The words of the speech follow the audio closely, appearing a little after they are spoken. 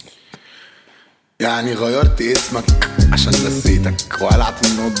يعني غيرت اسمك عشان نسيتك، وقلعت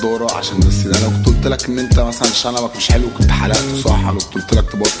النضارة عشان نسيتك. لو كنت قلت لك ان انت مثلا شنبك مش حلو كنت حلقته صح، لو كنت قلت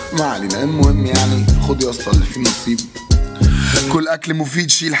لك تبطل ما علينا. المهم يعني خد يا اسطى اللي فيه نصيب. كل اكل مفيد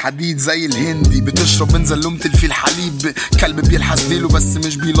شيل حديد زي الهندي، بتشرب من زلومة الفيل حليب، كلب بيلحس ديله بس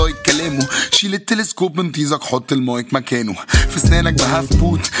مش بيلايك كلامه. شيل التلسكوب من طيزك حط المايك مكانه، في سنانك بهاف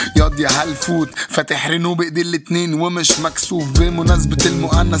بوت ياض يا هالفوت، فاتح رينو بايدي الاتنين ومش مكسوف. بمناسبة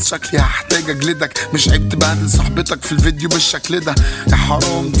المؤنث شكلي هحتاج اجلدك، مش عيب تبهدل صاحبتك في الفيديو بالشكل ده. يا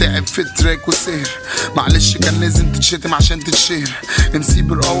حرام تعب في التراك والسهر، معلش كان لازم تتشتم عشان تتشهر.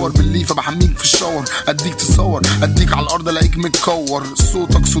 نسيب القور بالليفة بحميك في الشاور، اديك تصور اديك على الارض الاقيك متكور.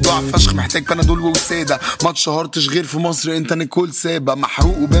 صوتك صداع فشخ محتاج بنادول وسادة، ما اتشهرتش غير في مصر انت نيكول سابا.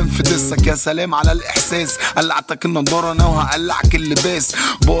 محروق وبان في دسك يا سلام على الاحساس، قلعتك النضارة انا وهقلعك اللباس.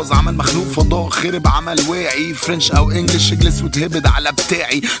 باظ عمل مخلوق فضاء خرب عمل واعي، فرنش او انجلش اجلس وتهبد على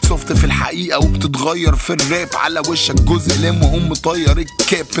بتاعي. صفت في الحقيقة وبتتغير في الراب، على وشك جزء لام وقوم مطير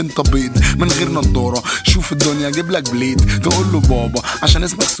الكاب. انت بيض من غير نضارة شوف الدنيا جيب لك بليد تقول له بابا عشان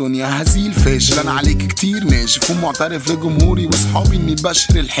اسمك سونيا. هزيل فاشل انا عليك كتير ناشف، ومعترف لجمهوري واصحابي اني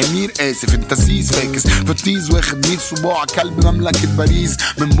بشر الحمير. اسف انت سيس فاكس في التيز واخد 100 صباع، كلب مملكة باريس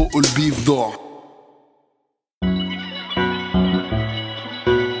من بقه البيف ضاع.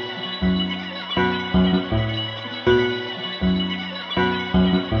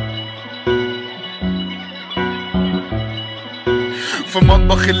 في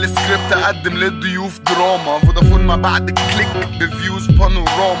مطبخ السكريبت اقدم للضيوف دراما، فودافون ما بعد كليك بفيوز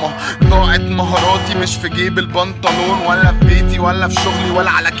بانوراما. ضاعت مهاراتي مش في جيب البنطلون، ولا في بيتي ولا في شغلي ولا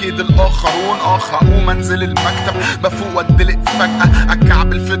على كيد الاخرون. هقوم انزل المكتب بفوق وادلق فجأة،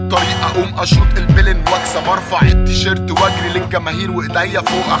 اكعبل في الطريق اقوم اشوط البلن واكسب، ارفع التيشيرت واجري للجماهير وايديا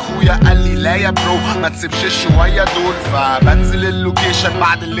فوق. اخويا قال لي لا يا برو ما تسيبش الشوية دول، فبنزل اللوكيشن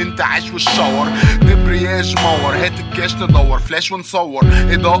بعد الانتعاش والشاور. دبرياج مور هات الكاش ندور فلاش ونصور،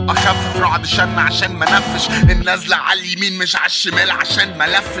 اضاءة اخفف رعد شن عشان ما نفش. النازلة على اليمين مش على الشمال عشان ما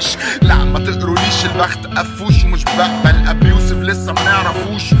لفش. لا ما تقروليش البخت قفوش ومش بقبل، ابي يوسف لسه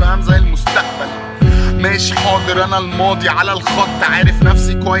منعرفوش فاهم زي المستقبل. ماشي حاضر انا الماضي على الخط، عارف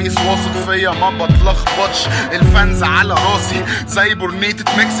نفسي كويس واثق فيا ما بتلخبطش. الفانز على راسي زي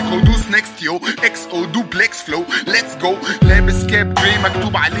برنيتة مكسيكو، دوس نيكست يو اكس او دوبلكس فلو ليتس جو. لابس كاب جري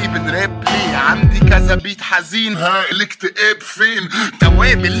مكتوب عليه بنراب ليه، عندي كذا بيت حزين ها الاكتئاب فين.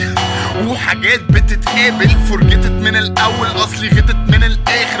 توابل وحاجات بتتقابل، فرجتت من الاول اصلي غتت من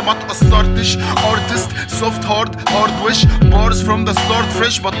الاخر. ما تأثرتش ارتست سوفت هارد وش بارز فروم ذا ستارت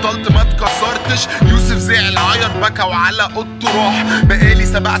فريش، بطلت ما اتكسرتش. يوسف زعل عيط بكى وعلى اوضته راح، بقالي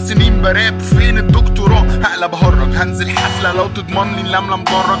 7 سنين براب فين الدكتوراه. هقلب هرج هنزل حفلة لو تضمن لي اللملة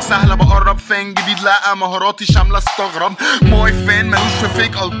مدرج، سهلة بقرب فان جديد لقى مهاراتي شاملة استغرب. ماي فان ملوش في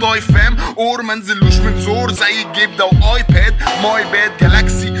فيك الطاي فام، اور منزلوش من زور زي الجيب ده وايباد. ماي باد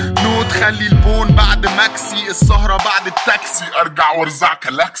جالاكسي نوت خلي البون بعد ماكسي، السهرة بعد التاكسي ارجع وارزع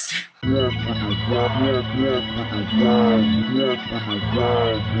كلاكسي.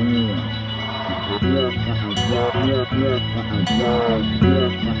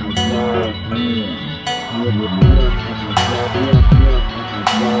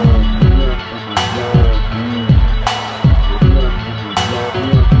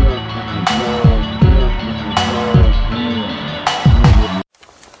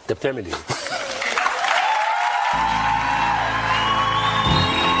 انت بتعمل ايه؟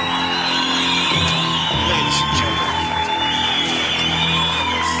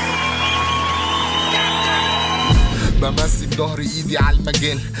 بمسي بظهري ايدي على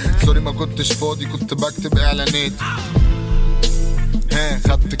المجال، سوري ما كنتش فاضي كنت بكتب اعلانات. ها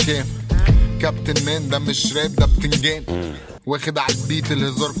خدت كام؟ كابتن مان ده مش راب ده بتنجان، واخد على البيت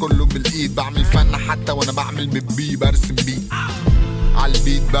الهزار كله بالايد. بعمل فن حتى وانا بعمل ببي برسم بيه على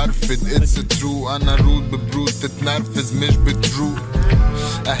البيت برفد اتس ترو. انا رود ببرود تتنرفز مش بترو.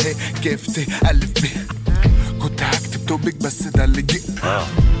 اهي كيف تألف بيه كنت هكتب توبك بس ده اللي جه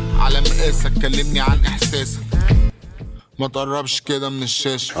على مقاسك. كلمني عن احساسك ما تقربش كده من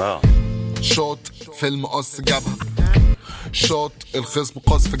الشاشة. شوط فيلم قص جبهة، شوط الخصم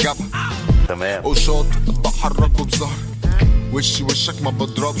قص في جبهة تمام، وشوط بحركه بظهر وشي وشك ما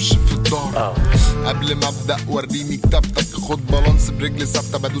بضربش في الظهر. قبل ما ابدأ وريني كتابتك، خد بالانس برجلي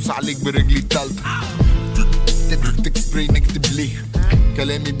ثابتة بدوس عليك برجلي التالتة. تدرك سبراي نكتب ليه،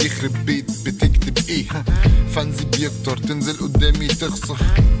 كلامي بيخرب بيت بتكتب ايه. فانزي بيكتر تنزل قدامي تخسر،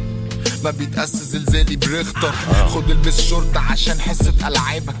 ما بيتقاس زلزالي بريختر. خد البس شورت عشان حسة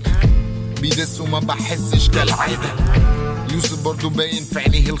ألعابك، بيدس وما بحسش كالعادة. يوسف برضو باين في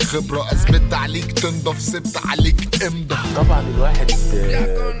عينيه الخبرة، اثبت عليك تنضف سبت عليك امضى. طبعا الواحد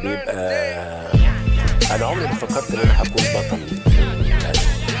بيبقى عمري ما فكرت ان انا هكون بطل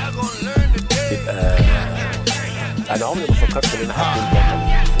يبقى انا عمري ما فكرت ان انا هكون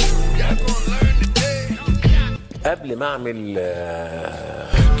بطل قبل ما اعمل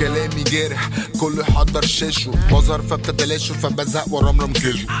كلامي جارح كله يحضر شاشه بظهر فبتتلاشوا فبزهق ورمرم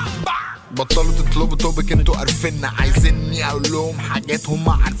كيجو بطلوا تطلبوا توبك انتوا عارفينها عايزيني اقول لهم حاجات هم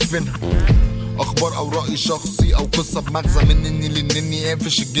عارفينها اخبار او رأي شخصي او قصة بمغزى مني لانني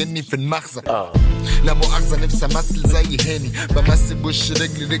قافش الجني في المخزن لا مؤاخذة نفسي امثل زي هاني بمثل بوش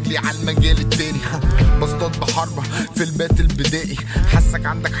رجلي على المجال التاني بصطاد بحربة في البات البدائي حسك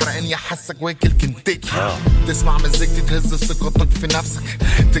عندك حرقان يا حسك واكل كنتاكي تسمع مزيكتي تهز ثقتك في نفسك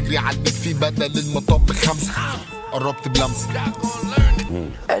تجري على البيت فيه بدل المطب 5 قربت بلمسة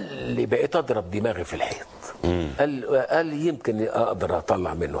قال لي بقيت اضرب دماغي في الحيط قال لي يمكن اقدر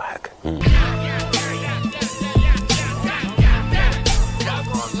اطلع منه حاجه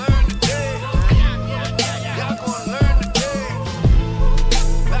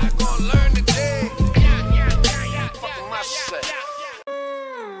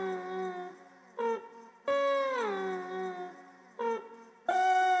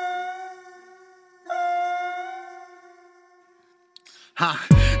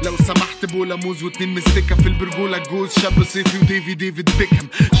لو سمحت بولا موز واتنين مستكة في البرجولة جوز شاب صيفي ديفيد بيكهام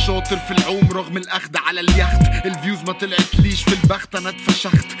شاطر في العوم رغم الاخد على اليخت الفيوز ما طلعت ليش في البخت انا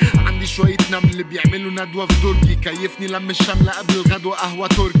اتفشخت عندي شوية نمل بيعملوا ندوة في درجي كيفني لم الشملة قبل الغدوة قهوة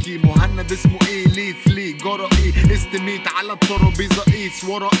تركي مهند اسمه ايه ليه جرى ايه استميت على الترابيزة ايس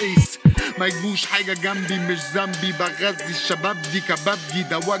ورا ايس ما يجبوش حاجة جنبي مش ذنبي بغذي الشباب دي كبابجي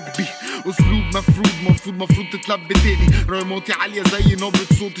ده واجبي اسلوب مفروض تتلب تاني رايماتي عالية زي نبرة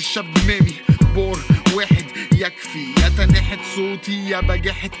صوت الشاب مامي بور واحد يكفي يا تنحت صوتي يا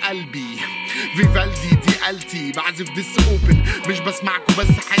بجاحة قلبي فيفالدي دي قالتي بعزف ديس اوبن مش بسمعكوا بس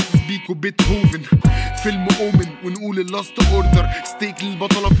حاسس بيكوا بيتهوفن فيلم اومن ونقول اللاست اوردر ستيك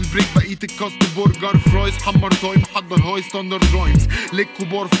للبطلة في البريك بقيت الكاست برجر فرايز حمر تايم حضر هاي ستاندرد رايمز ليك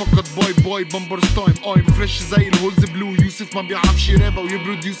كبار فقط باي بامبرز تايم ايم فريش زي الهولز بلو يوسف ما بيعرفش يرابا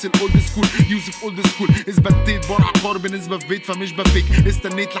ويبروديوس الاولد سكول يوسف اولد سكول اثبتيت بار عقار بنسبة في بيت فمش بفيك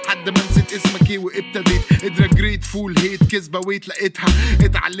استنيت لحد ما نسيت اسمك ايه وابتديت ادرا جريت فول هيت كذبة ويت لقيتها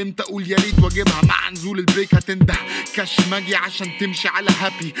اتعلمت اقول يا ريت واجيبها مع نزول البريك هتنده كاش ماجي عشان تمشي على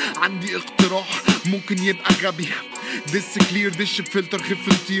هابي عندي اقتراح ممكن يبقى غبي دس كلير دش بفلتر خف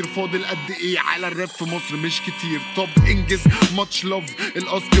نطير فاضل قد ايه على الراب في مصر مش كتير طب انجز ماتش لاف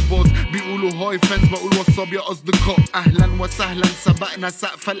الاسك باز بيقولوا هاي فانز بقول وصاب يا اصدقاء اهلا وسهلا سبقنا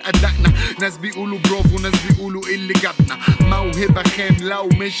سقفة لأدائنا ناس بيقولوا برافو ناس بيقولوا ايه اللي جابنا موهبة خام لو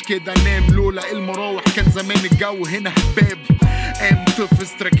مش كده نام لولا المراوح كان زمان الجو هنا هباب قام تفز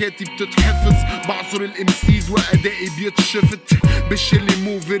تراكاتي بتتحفظ بعصر الامسيز وادائي بيتشفت بالشلي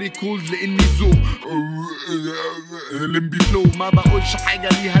مو فيري كولد لاني ذوق لمبي فلو ما بقولش حاجة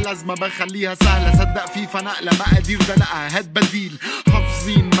ليها لازمة بخليها سهلة صدق فيفا نقلة مقادير دلقها هات بديل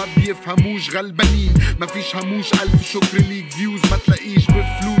حافظين ما بيفهموش غلبانين مفيش هموش الف شكر ليك فيوز ما تلاقيش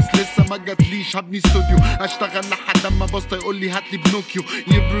بفلوس لسه ما جاتليش هبني استوديو اشتغل لحد اما بسطة يقولي هاتلي بنوكيو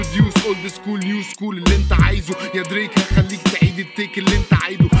يبروديوس اولد سكول نيو سكول اللي انت عايزه يا دريك هخليك تعيد التيك اللي انت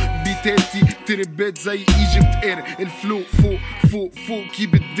عايده بيتاتي تربات زي ايجيبت اير الفلو فوق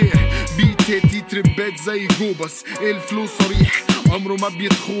كيب الدير بيتاتي تربات زي جوبس الفلو صريح عمره ما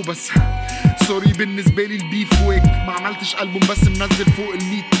بيتخوبس سوري بالنسبة لي البيف ويك ما عملتش ألبوم بس منزل فوق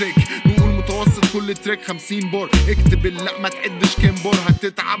ال100 تريك نقول متوسط كل تريك 50 بار اكتب لا ما تعدش كام بار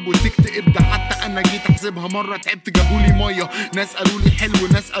هتتعب وتكتئب ده حتى انا جيت احسبها مرة تعبت جابولي مية ناس قالولي حلو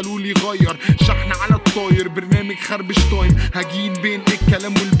ناس قالولي غير شحن على الطاير برنامج خربش تايم هجين بين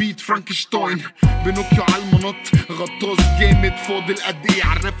الكلام والبيت فرانكشتاين بنوكيو على المنط غطاس جامد فاضل قد ايه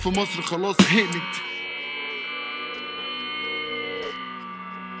عالراب في مصر خلاص هانت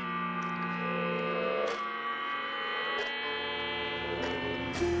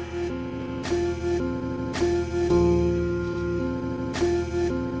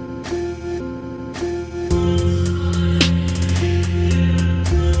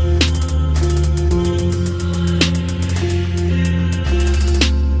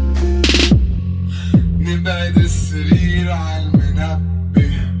نبعد السرير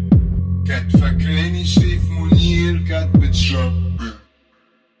عالمنبه كانت فاكراني شريف منير كانت بتشبه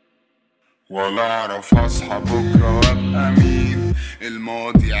ولا اعرف اصحى بكره وابقى مين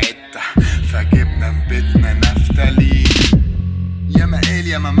الماضي عدة فجبنا في بيتنا نفتالين يا ما قال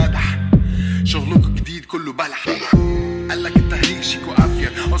يا ما مدح شغلكوا جديد كله بلح قالك انت هريق شيك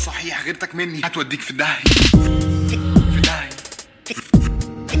وقافية صحيح غيرتك مني هتوديك في داهية في داهية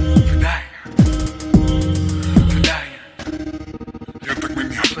في داهية غيرتك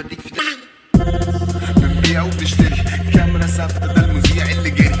مني هتوديك في داهية من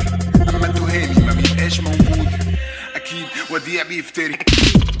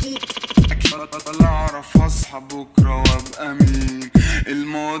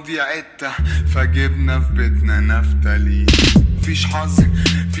الماضي عدة فجبنا في بيتنا نفتالين. فيش حظ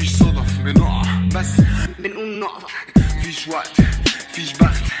فيش صدف بنقع بس بنقوم نقف. فيش وقت فيش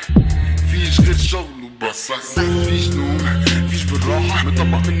بخت فيش غير شغل وبس. فيش نوم فيش بالراحة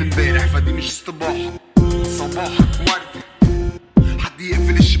مطبق من امبارح فدي مش استباحة. صباحك ورد حد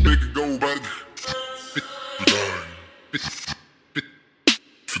يقفل الشباك الجو برد.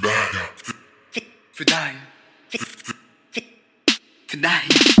 في داهية في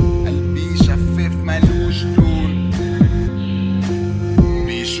داهية. قلبي شفاف ملوش لون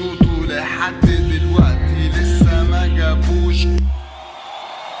بيشوطوا لحد دلوقتي لسه ما جابوش.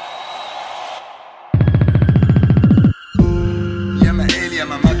 ياما قال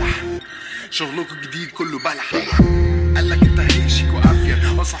ياما مدح شغلكوا الجديد كله بلح. قالك انت هيشيك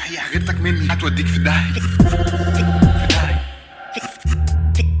وقافية صحيح غيرتك مني هتوديك في داهية. في داهية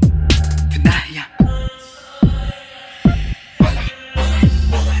في داهية.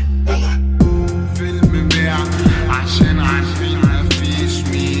 فيلم بيع عشان عارفين مفيش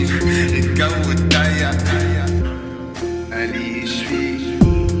مين. الجو اتضيق ماليش فيه.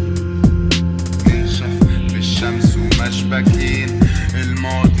 ننشف في الشمس ومشبكين.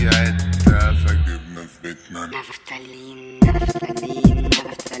 الماضي عدة فجبنا في بيتنا نفتالين نفتالين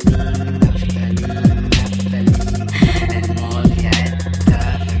نفتالين نفتالين نفتالين. الماضي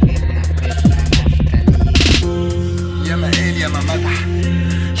عدة فجبنا في بيتنا نفتالين. ياما قال ياما مدح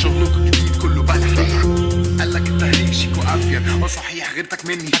شغلك الجديد كله بلح. قالك انت هيشيك وقافية صحيح غيرتك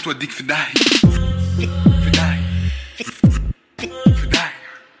مني هتوديك في داهية. في داهية في داهية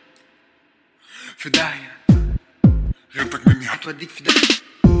في داهية. غيرتك مني هتوديك في داهية.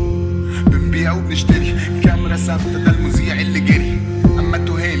 بنبيع وبنشتري كاميرا ثابتة ده المذيع اللي جري. اما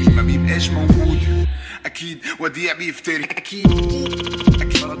التهامي ما بيبقاش موجود اكيد وديع بيفتري. اكيد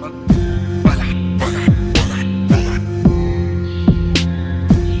اكيد بلح بلح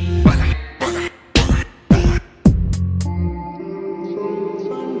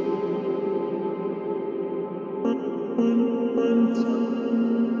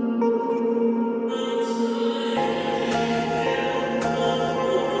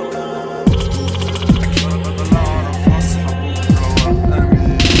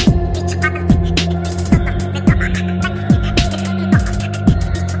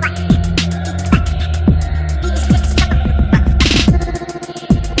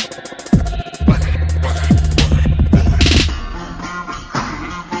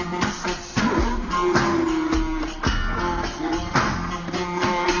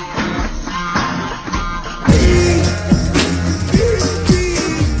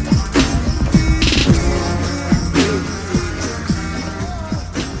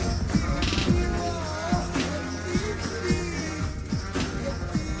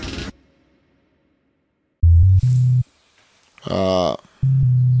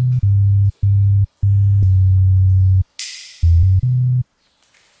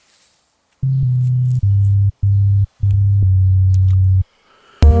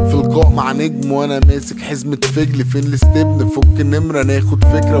مع نجم وانا ماسك حزمة فجل. فين الاستبن فك النمرة ناخد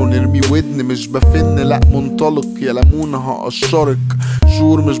فكرة ونرمي ودن. مش بفن لا منطلق يا لمونة هقشرك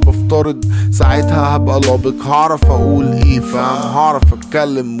شور مش بفترض. ساعتها هبقى لابق هعرف اقول ايه فاهم. هعرف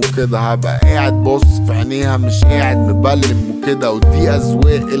اتكلم وكده هبقى قاعد بص في عينيها مش قاعد مبلم وكده. ودي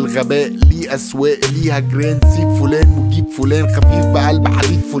اذواق الغباء ليه اسواق ليها جران. سيب فلان وجيب فلان خفيف بقلب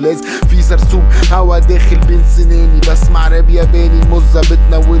حديد فولاذ. في سرسوب هوا داخل بين سناني بسمع راب ياباني. المزة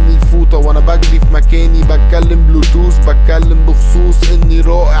بتناولني الفوطة وانا بجري في مكاني. بتكلم بلوتوث بتكلم بخصوص اني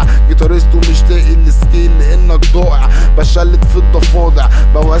رائع جيتاريست ومش لاقي السكيل لانك ضائع. بشلت في الضفادع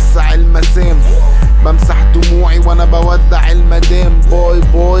بوسع المسام. بمسح دموعي وانا بودع المدام. باي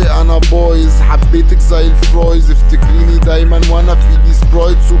باي انا بايظ حبيتك زي الفرايز. افتكريني دايما وانا في ايدي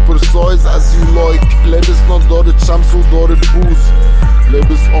سبرايت سوبر سايز از يو لايك. لابس نضارة شمس وضارب بوز.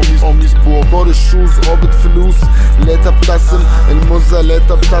 لابس قميص بوضار الشوز. قابض فلوس لا تبتسم. المزة لا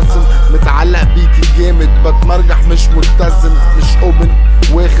تبتسم. متعلق بيكي جامد بتمرجح مش متزن. مش اوبن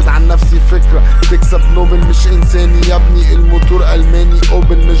واخد عن نفسي فكرة تكسب نوبل مش انساني يا ابني. الموتور الماني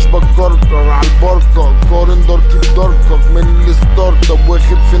اوبن مش بكركر على البركة. قارن داركي بداركك من الستارت اب.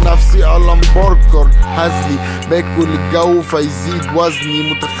 واخد في نفسي قلم باركر هزلي باكل الجو فيزيد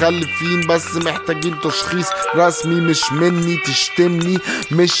وزني. متخلفين بس محتاجين تشخيص رسمي. مش مني تشتمني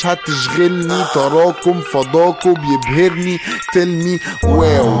مش هتشغلني. تراكم فضاكو بيبهرني تلمي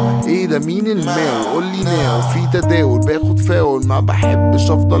واو. ايه ده مين الماو قولي ناو. في تداول باخد بتفاول، ما بحبش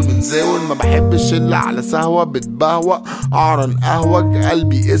افضل متزاول، ما بحبش اللي على سهوة بتبهوأ، اعرن اهوج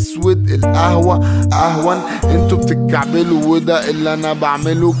قلبي اسود القهوة اهون. انتوا بتتكعبلوا وده اللي انا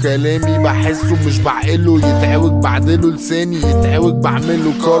بعمله، كلامي بحسه مش بعقله، يتعوج بعدله لساني يتعوج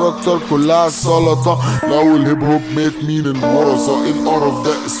بعمله، كاركتر كلها سلطة. لو الهيب هوب مات مين الورثة؟ ايه القرف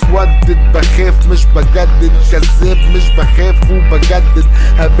ده؟ اسودت بخاف مش بجدد، كذاب مش بخاف وبجدد،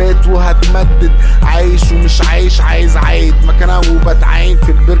 هبات وهتمدد، عايش ومش عايش، عايز عايد مكانها وبتعاين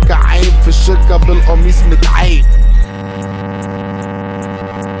في البركة، عايب في الشركة بالقميص متعايد.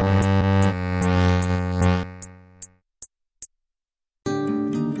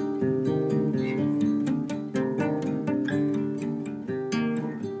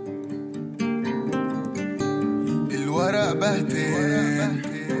 الورق بهتان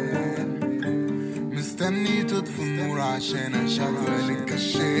مستني تطفي النور عشان اشغل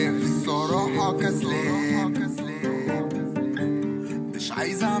الكشاف، الصراحة كسلان مش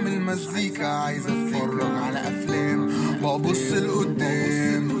عايز اعمل مزيكا، عايز اتفرج على افلام وابص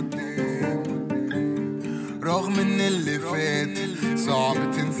لقدام، رغم ان اللي فات صعب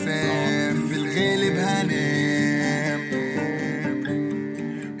تنساه، في الغالب هنام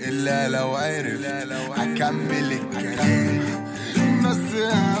الا لو عرف هكمل الكلام. بس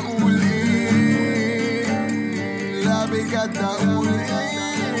هقول ايه؟ لا بجد هقول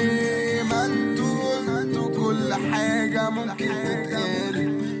ايه؟ ما انتوا كل حاجة ممكن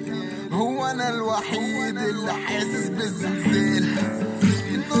تتقال، هو انا الوحيد اللي حاسس بالزلزال؟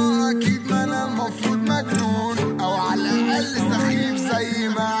 اكيد ما انا المفروض مجنون، او على الاقل سخيف زي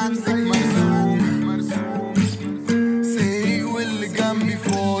ما عندك مرسوم. سي واللي جنبي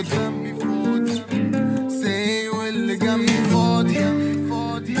فاضي، سي واللي جنبي فاضي،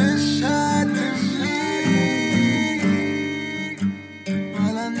 مش هتملي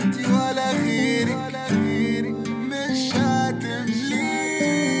ولا انتي ولا غيرك، مش هتملي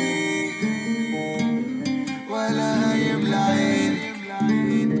ولا هيملى عينك.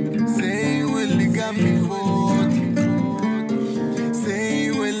 سي واللي جنبي فاضي،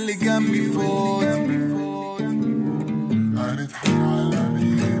 سي واللي جنبي فاضي، هنضحك على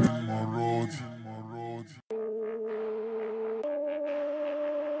مين المرة دي؟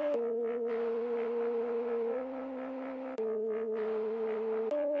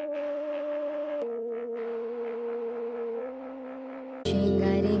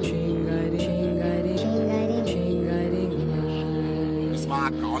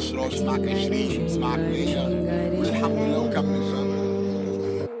 اسمعك 10 اسمعك 20 اسمعك 100 والحمد لله وكمل فاهم.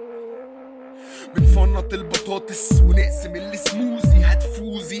 بنفنط البطاطس ونقسم السموزي،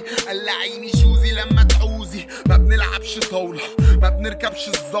 هتفوزي قلعيني شوزي لما تعوزي، ما بنلعبش طاولة ما بنركبش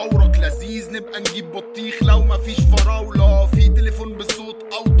الزورق، لذيذ نبقى نجيب بطيخ لو مفيش فراولة، في تليفون بصوت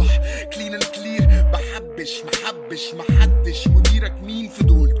اوضح كلين اند كلير، بحبش محبش محدش، مديرك مين في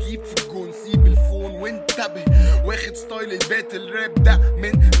دول؟ جيب في الجون سيب الفون وانتبه، واخد ستايل الباتل راب ده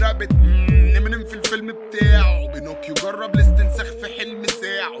من رابط امينيم في الفيلم بتاعه، بينوكيو جرب الاستنساخ في حلم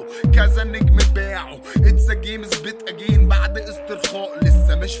ساعه، كذا نجم باعه، اتس ا جيم سبيت اجين بعد استرخاء،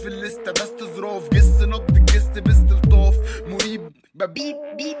 لسه مش في الليسته بس تظراف، جس نقد الجست باستلطاف، مريب ببيب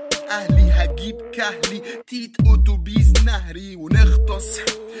بيب اهلي هجيب كهلي، تيت اوتوبيس نهري ونختص،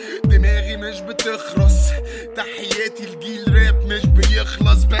 دماغي مش بتخرس، تحياتي الجيل راب مش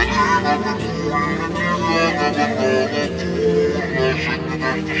بيخلص بقى.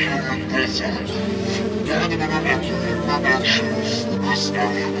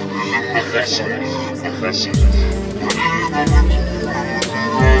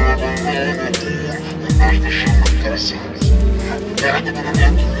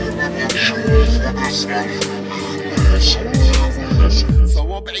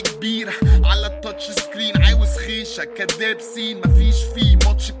 صوابعي كبيرة على التاتش سكرين، عاوز خيشة كداب سين، مفيش فيه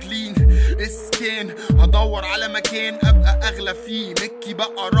ماتش كلين اسكان، هدور على مكان ابقى اغلى فيه، مكي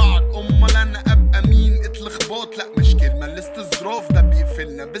بقى رعد امال انا ابقى مين؟ اتلخباط لا مش كلمة، الاستظراف ده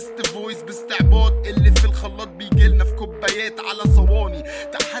بيقفلنا، بست فويس باستعباط، اللي في الخلاط بيجيلنا في كوبايات على صواني،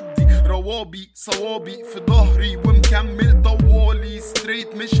 تحدي روابي صوابي في ظهري ومكمل طوالي،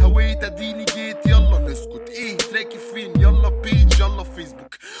 ستريت مش هويت اديني جيت، يلا نسكت ايه تراكي فين؟ يلا بيج يلا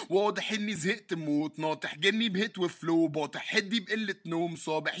فيسبوك، واضح اني زهقت موت، ناطح جني بهيت وفلو، باطح حدي بقلة نوم،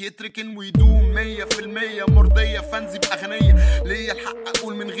 صابح يتركن ويدوم، 100% مرضية فانزي بأغنية، ليا الحق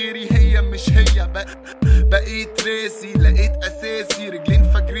اقول من غيري هي مش هي، بقيت راسي لقيت اساسي، رجلين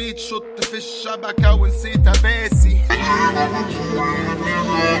فجريت شط في الشبكة ونسيت اباسي.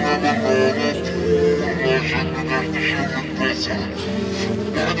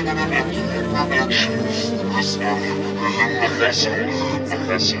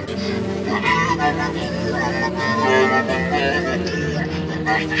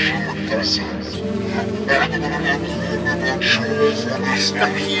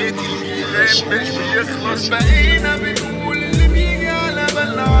 تحياتي الراب مش بيخلص، بقينا بنقول اللي بيجي على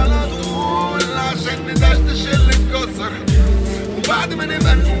بالنا على طول، عشان ندردش اللي اتكسر، وبعد ما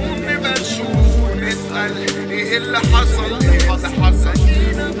نبقى نقوم نبقى نشوف ونسأل ايه اللي حصل، ايه اللي حصل.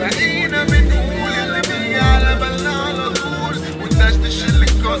 بقينا بنقول اللي بيجي على بالنا على طول، وندردش اللي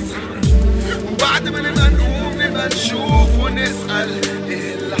اتكسر، وبعد ما نبقى نقوم نبقى نشوف ونسأل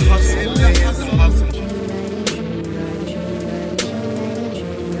ايه اللي حصل، ايه اللي حصل.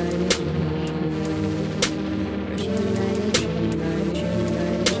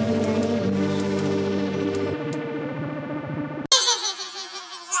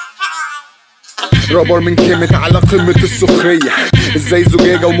 رابر من كلمة على قمة السخرية، ازاي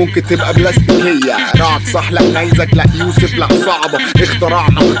زجاجة وممكن تبقى بلاستيكية. رعد صح لا نيزك لا يوسف لا صعبة،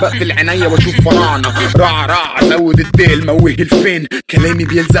 اخترعنا بقفل عينيا واشوف فراعنة. رع زود الديل موه الفين، كلامي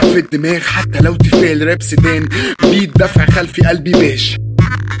بيلزق في الدماغ حتى لو تفيل. راب سيدان بيت دفع خلفي قلبي باش،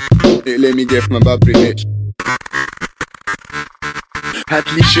 اقلامي جاف ما ببريهاش.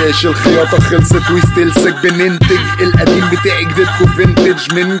 هاتلي شاش الخياطة خلصت ويستلسك، بننتج القديم بتاعي جديدكو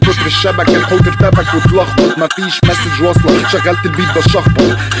فينتج. من كتر الشبكة الحوت ارتبك واتلخبط، مفيش مسج واصلة، شغلت البيت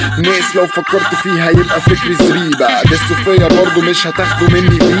بشخبط. ناس لو فكرت فيها يبقى فكري زريبة، دي الصوفية برضو مش هتاخدوا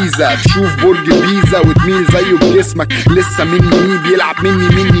مني فيزا. تشوف برج بيزا وتميل زيه بجسمك، لسه مني بيلعب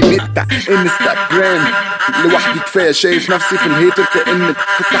مني متة. انستجرام لوحدي كفاية، شايف نفسي في الهيتر كأن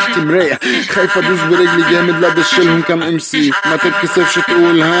تحت مراية. خايف ادوس برجلي جامد لا بشيلهم كام ام سي. ما تتكسفش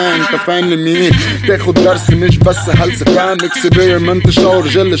تقول ها انت فان لمين، تاخد درس مش بس هلس. فاهم اكسبيرمنت شاور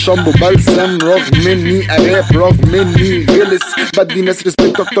جل شامبو بلسم. رغم مني اراب رغم مني غلس، بدي ناس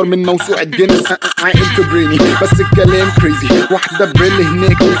ريسبكت اكتر من موسوعة جينيس. عاقل في بريني بس الكلام كريزي. واحدة بريل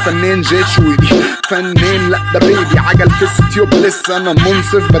هناك والفنان جاي شويدي. فنان لا ده بيبي عجل في ستيوب. لسه انا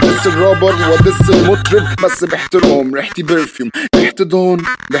منصف بدس الرابر ودس المطرب، بس باحترام. ريحتي برفيوم ريحة دهون،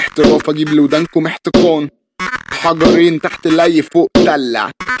 باحتراف اجيب لودانكم احتقان. حجرين تحت لي فوق تلة،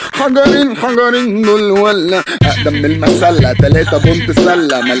 حجرين دول ولا اقدم من المسلة. 3 بونت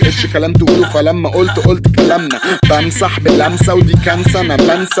سلة، ملقتش كلام تقوله فلما قلت كلامنا. بمسح باللمسة ودي كانسة، انا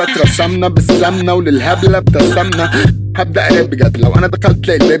بنسى اترسمنا بالسمنة وللهبلة ابتسمنا. هبدأ راب بجد، لو انا دخلت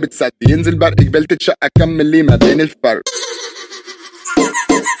تلاقي الباب اتسد. ينزل برق جبال تتشقى، كمل ليه ما بين الفرق.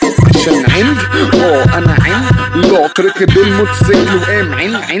 عشان عند انا عند لوط ركب الموتوسيكل وقام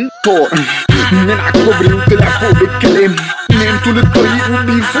عين طار من عالكوبري وطلع فوق بالكلام. نام طول الطريق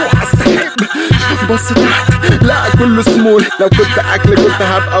وبيفوق عالسحاب، بص تحت لا كله سمول. لو كنت اكل كنت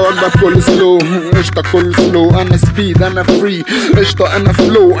هبقى وجبة بكل سلو. قشطة كل سلو، انا سبيد انا فري. قشطة انا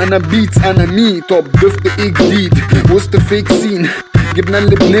فلو انا بيتس انا مي. طب ضفت ايه جديد وسط فيك سين، جبنا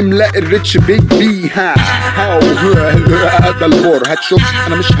اللي بنملأ الريتش بيج بي. هاو ده البار هتشوف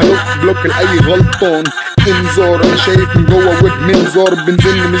انا مش هلوك بلوك لاي غلطان. انذار انا شايف من جوه ويب منظار.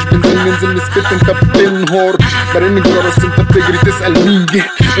 بنزل مش بنزل ننزل نسبت انت بتنهار. برن الجرس انت بتجري تسأل مين جه.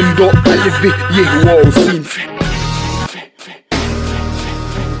 امضاء الف ب ي واو سين.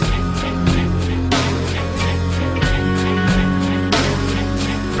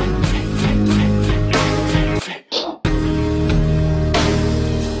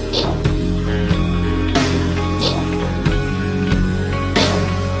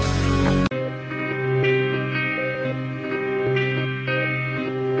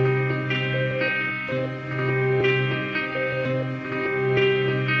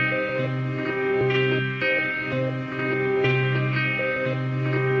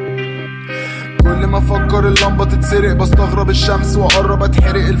 كل ما افكر اللمبة تتسرق بستغرب الشمس واقرب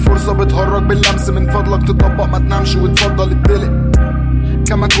اتحرق. الفرصة بتهرج باللمس، من فضلك تطبق ما تنامش وتفضل الدلق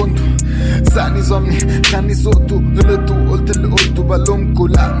كما كنت. سأني ظني خاني سقته غلطته وقلت اللي قلته. بلومكوا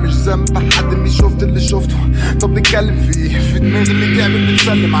لا مش ذنب حد اني شفت اللي شفته. طب نتكلم في ايه؟ في دماغ اللي تعمل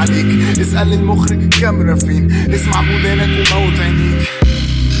بتسلم عليك. اسأل المخرج الكاميرا فين، اسمع بودانك وموت عينيك.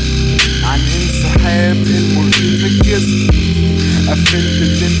 عن انسحاب المورفين في الجسم، قفلت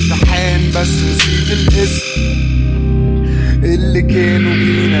الامتحان بس نسيت الاسم. اللي كانوا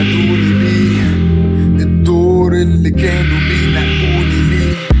بينادوني بيه، الدور اللي كانوا بينقوني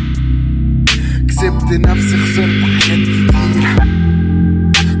ليه. كسبت نفسي خسرت حاجات كتير،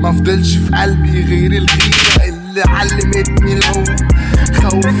 ما فضلش في قلبي غير الغيرة اللي علمتني العوم.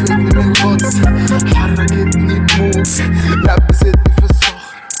 خوفتني من الغطس، حركتني بموت، لبستني في الصخر.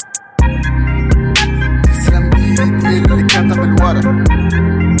 تسلم ايد اللي كتب الورق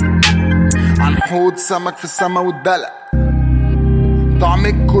عن حوض سمك في السما والدلق. طعم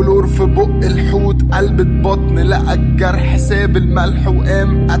الكلور في بق الحوت، قلبة بطن لقى الجرح ساب الملح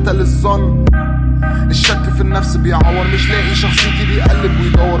وقام قتل الظن. الشك في النفس بيعور، مش لاقي شخصيتي بيقلب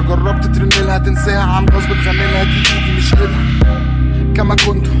ويدور. جربت ترنلها تنساها عن غصب تغنلها تيجي مش قدها كما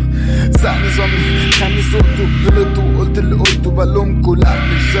كنت. سأني ظني خاني صورته، غلطت وقلت اللي قلته بلومكوا. لا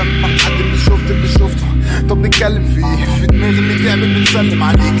مش ذنب حد اللي شفت اللي شفته. طب نتكلم في ايه؟ في دماغي اللي تعمل بنسلم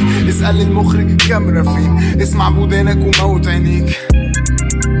عليك. اسأل المخرج الكاميرا فين، اسمع بودانك وموت عينيك.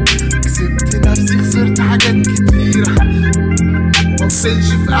 كسبت نفسي خسرت حاجات كتيرة، مفصلش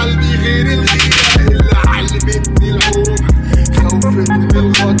في قلبي غير الغيرة اللي علمتني العوم. خوفتني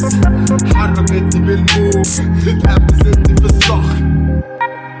بالغطس، حرمتني بالموت، لبستني في الصخر.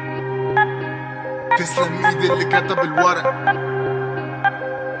 تسلم ايدي اللي كتب الورق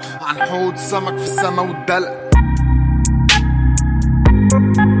عن حوض سمك في السما والدلق.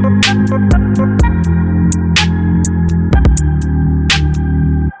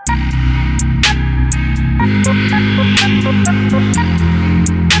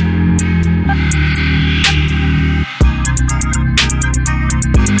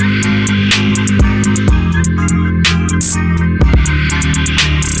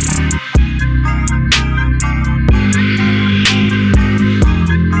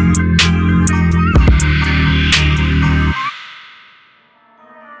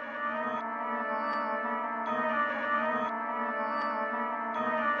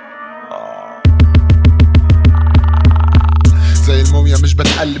 زي الموميا مش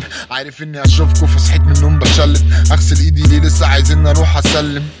بتقلب، عارف اني اشوفكوا فصحيت من النوم بشلب. اغسل ايدي ليه لسه عايزين اروح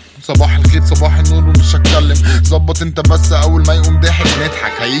اسلم. صباح الخير صباح النور ومش هتكلم. ظبط انت بس اول ما يقوم ضاحك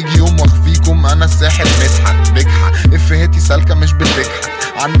نضحك. هيجي يوم واخفيكم انا الساحر مضحك بجحة. افهاتي سالكة مش بتكحت،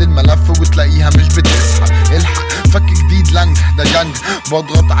 عند الملف وتلاقيها مش بتسحب. الحق فك جديد لانج ده جنج،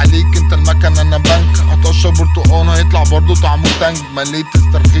 بضغط عليك انت المكان انا بنك. هتقشر برتقان هيطلع برضو طعمه تانج. مليت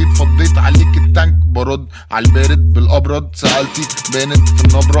استرخيت فضيت عليك التانك. برد عالبارد بالابرد، سألتي بانت في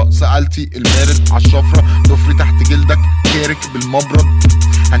النبرة. سألتي المارد عالشفرة، ضفري تحت جلدك كارك بالمبرد.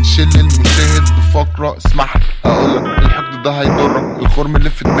 هنشل المشاهد بفقرة اسمح اقولك الحقد ده هيضرك. الخرم اللي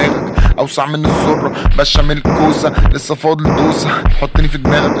في دماغك اوسع من السرة، بشامل كوسة لسه فاضل دوسة. حطني في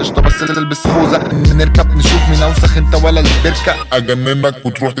دماغك قشطة بس تلبس خوذة. نركب نشوف مين اوسخ انت ولا البركة. اجننك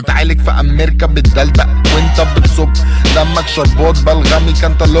وتروح تتعالج في امريكا بالدلدق وانت بتصب دمك شربات بلغمي.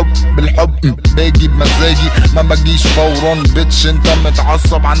 كانتالوب بالحب باجي بمزاجي ما بجيش فورا. بيتش انت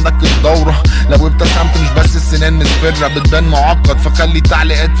متعصب عندك الدورة. لو ابتسمت مش بس السنان مصفرة، بتبان معقد فخلي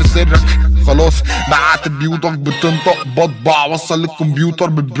تعليقات في سرك. خلاص بعت بيوتك بتنطق بطبع. وصل للكمبيوتر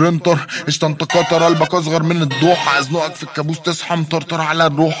بالبرينتر. اشتنطقات قلبك اصغر من الضوحة. ازنقك في الكابوس تصحى مطرطر على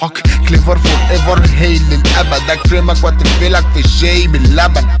روحك. كليفر فور ايفر هيل للابد. اكرمك واتفلك في الشاي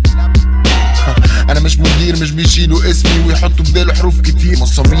باللبن. انا مش مدير مش بيشيلوا اسمي ويحطوا بداله حروف كتير.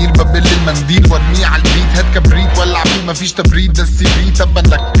 مسامير ببل المنديل وارميه على البيت. هات كبريت ولع فيه مفيش تبريد. ده السي في تبا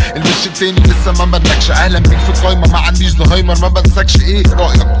لك الوش التاني لسه ما بنكش. اهلا بيك في القايمه ما عنديش زهايمر ما بنسكش. ايه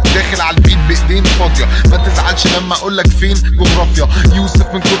رايك داخل على البيت بايدين فاضيه؟ ما تزعلش لما اقولك فين جغرافيا.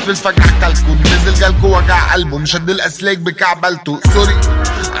 يوسف من كتر الفجعه كلكو نزل جالكو وجع قلبه. مشد الاسلاك بكعبلته سوري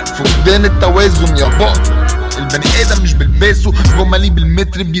فقدان التوازن يا بقط. البني ادم مش بالباسو، جملي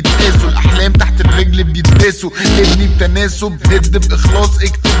بالمتر بيتقاسوا. الاحلام تحت الرجل بيتداسوا. ابني بتناسب هد باخلاص.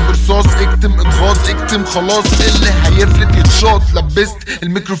 اكتب برصاص اكتم اتغاظ اكتم خلاص. اللي هيفلت يتشاط. لبست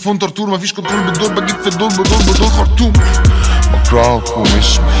الميكروفون طرطور مفيش كنترول بالدور. بجيب في الدور بدور خرطوم. بكرهك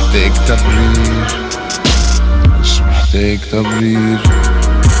ومش محتاج تبرير. مش محتاج تبرير.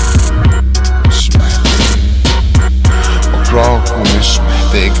 مش محتاج. بكرهك ومش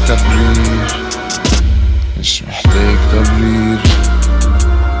محتاج تبرير. مش محتاج تبرير.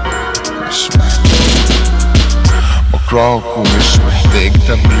 مش محتاج. بكرهك ومش محتاج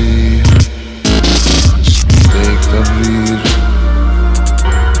تبرير. مش محتاج تبرير.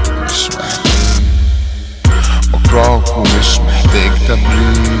 مش محتاج. بكرهك ومش محتاج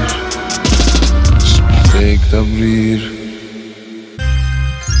تبرير. مش محتاج تبرير.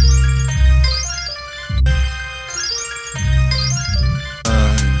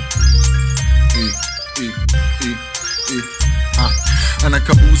 انا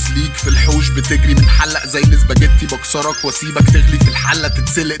كابوس ليك في الحوش بتجري من حلق زي الاسباجيتي. بكسرك واسيبك تغلي في الحله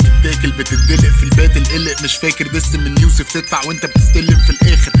تتسلق تتاكل بتدلق في البات القلق. مش فاكر دس من يوسف تدفع وانت بتستلم في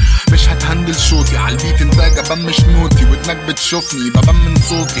الاخر. مش هتهندل شوطي عالبيت انت جبان مش نوتي. ودنك بتشوفني ببان من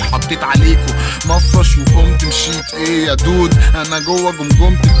صوتي. حطيت عليكو مفرش وقمت مشيت. ايه يا دود انا جوه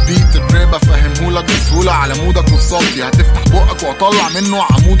جمجمة البيت. الراب افهمهولك بسهوله على مودك وصوتي. هتفتح بقك واطلع منه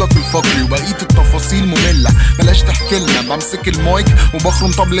عمودك الفقري. وبقيه التفاصيل ممله بلاش تحكيلنا. بمسك المايك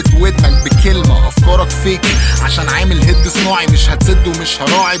وبخرم طبلة ودنك بكلمة. افكارك فيك عشان عامل هيد صناعي، مش هتسد ومش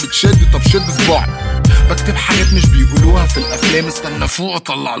هراعي، بتشد طب شد صباعي. بكتب حاجات مش بيقولوها في الافلام، استنى فوق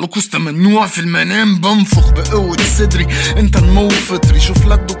اطلع لكم استمنوها في المنام. بنفخ بقوة صدري انت نمو فطري، شوف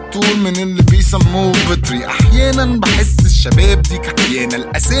لك دكتور من اللي بيسموه بطري. احيانا بحس الشباب دي كحيانة،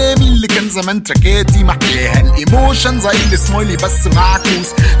 الاسامي اللي كان زمان تراكاتي محياها، الايموشن زي السمايلي بس معكوس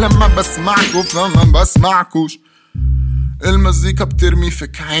لما بسمعكوا فما بسمعكوش. المزيكا بترمي في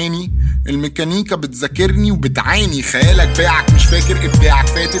كعاني، الميكانيكا بتذاكرني وبتعاني، خيالك باعك مش فاكر ابداعك،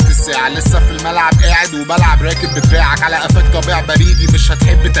 فاتت الساعة لسه في الملعب قاعد وبلعب راكب بتراعك، على قفاك طبيع بريدي مش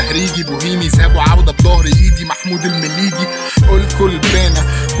هتحب تهريجي، بوهيمي ذهاب وعودة بظهر ايدي، محمود المليجي. قول كل بانا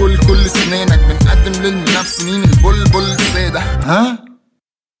كل سنانك، بنقدم للمنافسين البلبل سادة. ها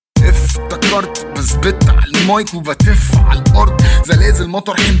افتكرت بثبت على المايك وبتف على الارض، زلازل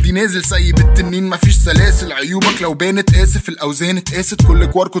مطر حمدي نازل سيب التنين، مفيش سلاسل عيوبك لو بانت، اسف الاوزان اتقاست، كل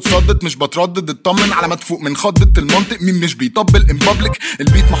كواركو اتصدت مش بتردد، اطمن على مدفوق من خضة المنطق، مين مش بيطبل ان بابليك،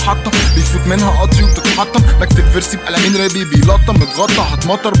 البيت محطة بيفوت منها قطري وبتتحطم، بكتب فيرسي بقلمين رابي بيلطم، متغطى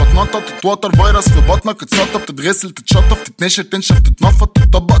هتمطر بتنطط تتوتر، فيروس في بطنك تتسطب تتغسل تتشطف تتنشر تنشف تتنفض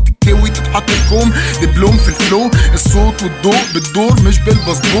تتطبق تتكوي تتحط الكوم، دبلوم في الفلو، الصوت والضوء بالدور مش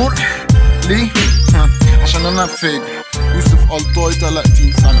بالباسبور. ليه؟ عشان انا فاجر يوسف ألطاي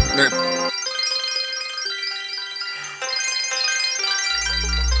 30 سنة راب.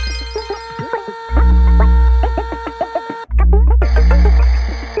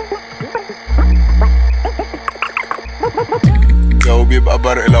 جو بيبقى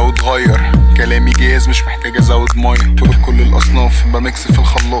برق لو اتغير، كلامي جاهز مش محتاج ازود ميه، كل الاصناف بمكس في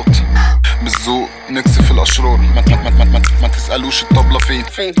الخلاط، بالذوق ميكس في الاشرار، ما تسألوش الطبلة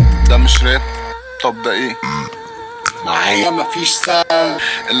فين، ده مش راب طب ده ايه؟ معايا مفيش ساوند،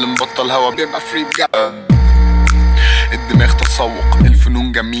 اللي مبطل هوا بيبقى فري بجد، الدماغ تسوق،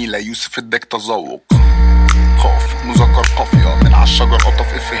 الفنون جميلة يوسف اداك تذوق، خاف مذكر قافية من عالشجر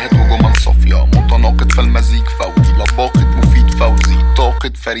قطف افيهات وجمل صافية، متناقض فالمزيج فوقي، لباقة مفيد فوزي،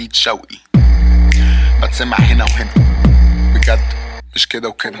 طاقة فريد شوقي، بتسمع هنا وهنا بجد مش كده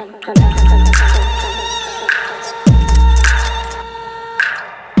وكده.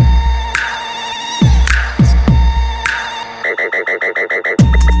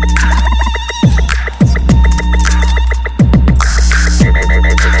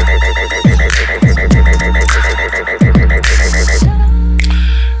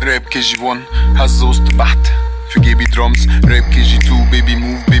 راب كي جي 1 هز وسط بحت في جيبي درامز، راب كي جي 2 بيبي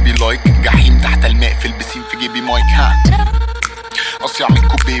موف بيبي لايك، جحيم تحت الماء في البسين في جيبي مايك. ها اصيع من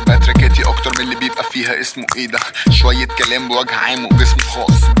كوبيبة تراكاتي اكتر من اللي بيبقى فيها اسمه ايه ده، شوية كلام بوجه عام وجسم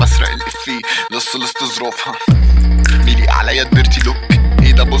خاص، بسرق الافيه لص الاستظراف. بيليق عليا دبرتي لوك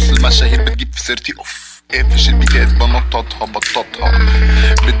ايه ده، بص المشاهير بتجيب في سيرتي اوف، اقفش البيتات بنططها بططها،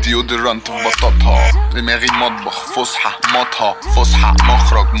 بالديودرانت في بططها، دماغي مطبخ فسحة مطها فسحة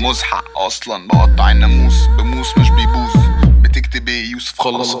مخرج مزحة، اصلا بقطع الناموس بموس مش بيبوظ، بتكتب ايه يوسف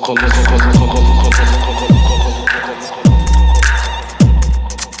خلص.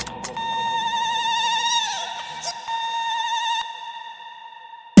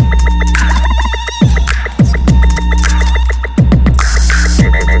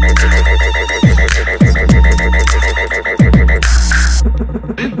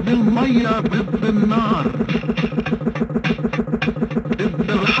 ضد المية ضد النار ضد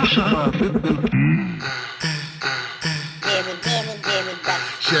الحشرة ضد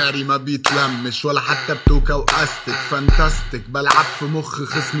شعري ما بيتلمش ولا حتى بتوكا واستك، فانتاستيك بلعب في مخ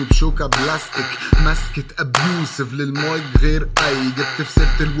خصمي بشوكة بلاستيك، مسكة ابيوسف للمايك غير اي، جبت في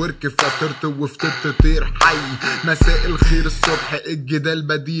سيرة الورك فطرت وفطرت طير حي، مساء الخير الصبح الجدال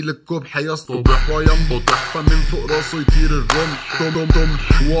بديل الكبح، يصطبح وينبطح فمن فوق راسه يطير الرمح،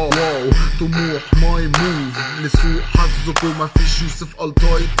 طمح واو طموح ماي موف لسوء حظكم مفيش يوسف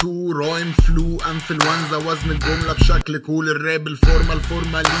ألطاي 2 رايم فلو انفلونزا وزن الجملة بشكل كول، الراب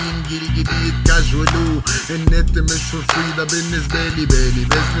الفورمالين جيل جديد كاجولو، النت مش فور فري ده بالنسبة لي بالي،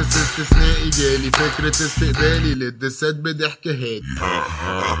 بيزنس استثنائي جالي فكرة استقبالي للدسات بضحك هادي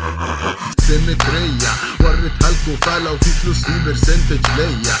سيمترية، وريتها لكم فلو في فلوس في برسنتج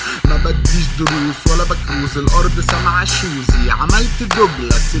ليا، ما بديش دروس ولا بكروز الارض سامعة شوزي، عملت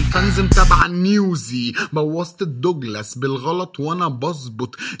دوجلاس الفانز متابعة نيوزي، بوظت الدوجلاس بالغلط وانا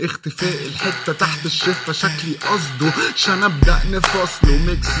بظبط، اختفاء الحتة تحت الشفة شكلي قصده، عشان ابدأ نفصله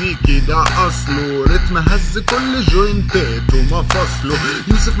مكسيكي ده اصله، رتم هز كل جوينتات وما فصله،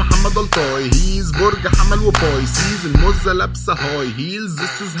 يوسف محمد ألطاي هيز برج حمل وبايسيز، الموزة لابسة هاي هيلز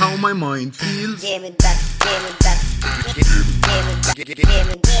this is how my mind feels.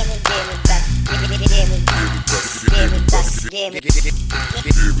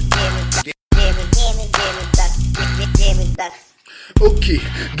 اوكي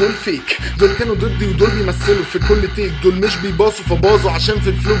دول فيك، دول كانوا ضدي ودول بيمثلوا في كل تيك، دول مش بيباصوا فباظوا عشان في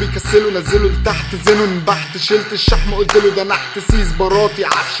الفلو بيكسلوا، نزلوا لتحت زنوا نبحت، شلت الشحم قلتله ده نحت، سيس براتي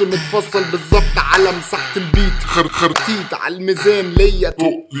عفش متفصل بالظبط على مساحة البيت، خرطيت على الميزان ليا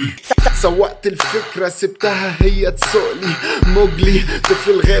تقلي، سوقت الفكرة سبتها هي تسوقلي، مجلي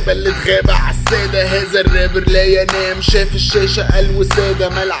طفل الغابة اللي اتغابة عالسادة، هذا الرابر لا ينام، شاف الشاشة قال وسادة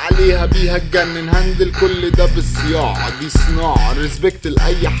مال عليها بيها اتجنن، هندل كل ده بالصياعة دي صناعة، ريسبكت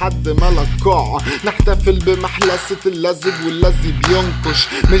لأي حد ملك قاعة، نحتفل بمحلسة اللذج واللذي بينكش،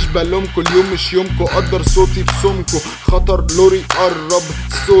 مش بلومكو اليوم مش يومكو، قدر صوتي بسمكو، خطر لوري قرب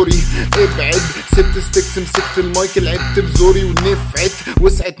سوري ابعد، سبت ستيكس مسكت المايك لعبت بزوري ونفعت،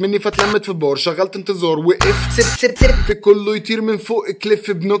 وسعت مني فتلمت في بار، شغلت انتظار وقفت، سبت كله يطير من فوق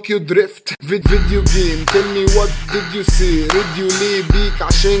كليف بنوكيو دريفت، فيديو جيم tell me what did you say، راديو ليه بيك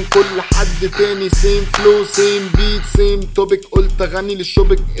عشان كل حد تاني سيم فلو سيم بيت سيم توبيك، قلت اغني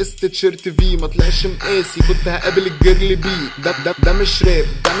للشوبك قست تيشيرت في ما طلعش مقاسي، كنت هقابل الجيرل بي ده مش راب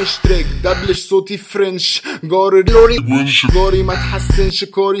ده مش تراك، دبلش صوتي فرنش جاري ما تحسنش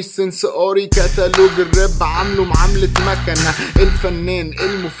كاري سنس قاري، كتالوج الراب عامله معاملة مكنة، الفنان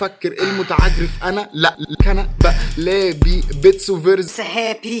المفكر المتعجرف انا لا كان بقلابي بيتس وفيرز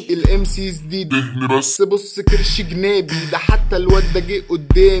هابي، الام سيز دي بس بص كرش جنابي، ده حتى الواد ده جه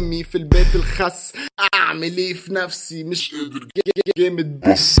قدامي في البيت الخس، اعمل ايه في نفسي مش قادر جامد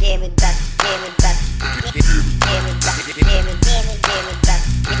بس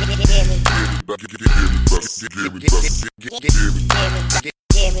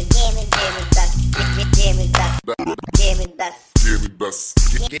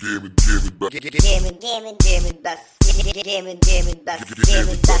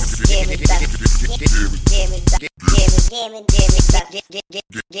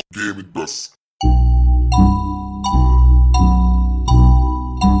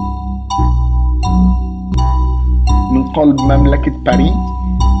من قلب مملكة باريس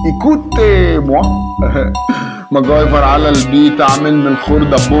ايكوتي-موا مجايفر على البيت، اعمل من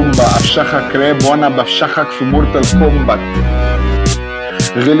الخردة بومبا، افشخك راب وانا بفشخك في مورتال كومبات،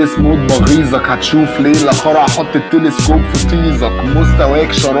 غلس موت بغيظك هتشوف ليلة خرع، حط التلسكوب في طيزك،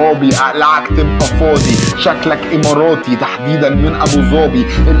 مستواك شرابي اقلعك تبقى فاضي، شكلك اماراتي تحديدا من ابو ظبي،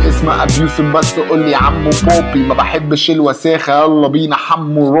 الاسم ابيوسف بس قولي عمو بوبي، ما بحبش الوساخة يلا بينا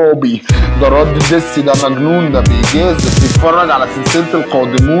حمو رابي، ده رد دسي ده مجنون ده بيجازف، بيتفرج على سلسلة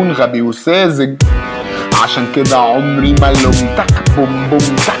القادمون غبي وساذج، عشان كده عمري ما لومتك بوم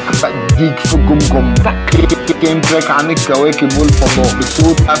بوم تك، بديك في جمجمتك، كام تراك عن الكواكب والفضاء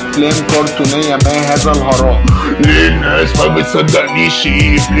بصوت افلام كرتونيه، ما هذا الهراء، ليه الناس ما بتصدقنيش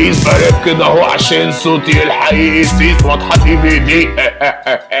بليز براب كده اهو عشان صوتي الحقيقي سيس واضحه بايدي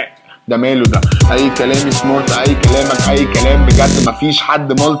ده ماله ده اي كلام سمارت اي كلامك اي كلام بجد، مفيش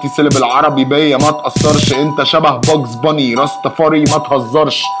حد مالتي سيلب العربي بيا ما تأثرش، انت شبه باجز باني راستفاري ما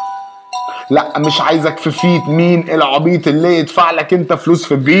تهزرش، لا مش عايزك في فيت، مين العبيط اللي يدفع لك انت فلوس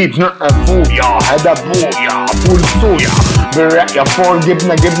في بيت، فويا هدا بويا فول صويا بالرقية فور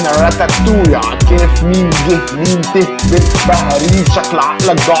جبنة راتاتويا، كيف مين جه مين تهبط بهريز، شكل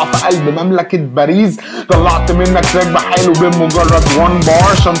عقلك ضاع في قلب مملكة باريس، طلعت منك تراك بحاله بمجرد 1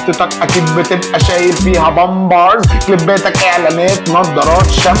 بار، شنطتك اكيد بتبقى شايل فيها بامبارز، كليباتك اعلانات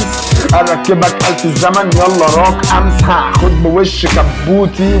نظارات شمس، اركبك آلة الزمن يلا راك امس، هاخد بوش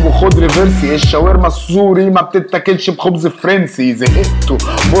كبوتي وخد ريفرسي، الشاورما السوري ما بتتاكلش بخبز فرنسي، زهقتوا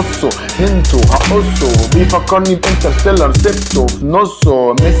بصوا انتوا هقصوا، بيفكرني بانترستيلر سبته في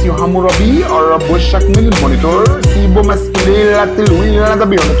نصه، ميسي وحمورابي قرب وشك من المونيتور، سيبه مسكليلة الويلة ده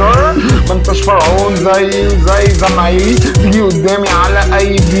بيونتور، ما انتش فرعون زي زمايلي، تيجي قدامي على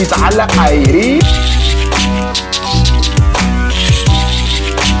اي بيت على ايري،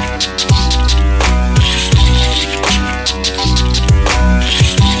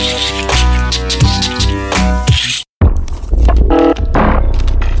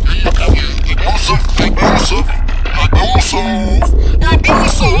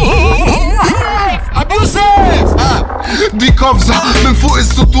 دي قفزة من فوق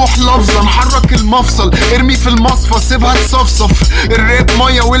السطوح لفظة، نحرك المفصل ارمي في المصفى سيبها تصفصف، الراب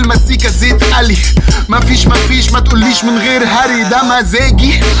مية والمزيكا زيت قلي، مفيش ما تقوليش من غير هري، ده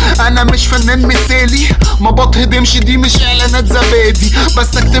مزاجي انا مش فنان مثالي، ما بتهضمش دي مش اعلانات زبادي،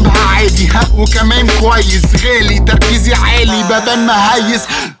 بس اكتبها عادي وكمان كويس غالي، تركيزي عالي ببان مهيس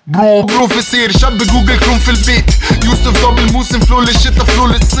بروفيسير شاب جوجل كروم في البيت. يوسف دبل موسم فلو للشتا فلو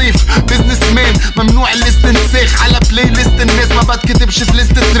للصيف. بيزنس مان ممنوع الاستنساخ على بلاي ليست الناس ما بتكتبش في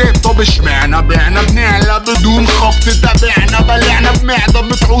ليست تراب. طب اشمعنا بعنا بنعلى بدون خبط تابعنا بلعنا بمعدة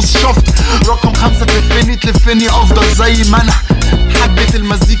بتعوز شفط. رقم 5 تلفني افضل زي ما انا حبيت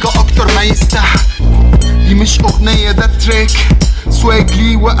المزيكا اكتر ما يستحق. دي مش اغنية ده تراك سواج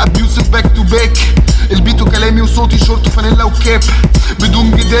لي وابيوسف باك تو باك. البيت وكلامي وصوتي شورت وفانيلا وكاب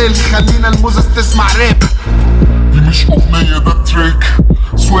بدون جدال خلينا الموزة تسمع راب. دي مش اغنية ده تراك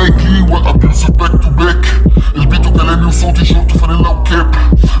سواج لي وابيوسف باك تو باك. البيت وكلامي وصوتي شورت وفانيلا وكاب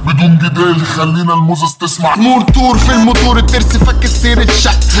بدون جدال خلينا الموزة تسمع. مورتور في الموتور الترس فك السير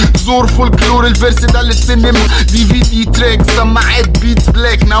اتشق. زور فولكلور الفيرس ده للسينما. دي في دي تراك سماعات بيتس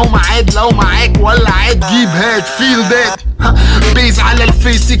بلاك. ناو معاد لو معاك ولا عاد جيب هات فيل دات. بيز على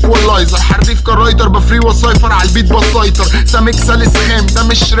الفيس ايكوالايزر. حريف كرايتر بفري وسايفر على البيت بسيطر. سامك سلس خام ده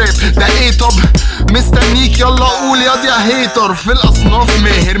مش راب ده ايه. طب مستنيك يلا قول ياض يا هيتر. في الاصناف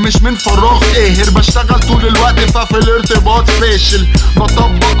ماهر مش من فراغ قاهر. بشتغل طول الوقت ففي الارتباط فاشل.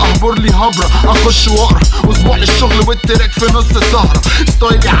 بطبق اهبر لي هبره اخش واقرا. اسبوع للشغل والتراك في نص سهره.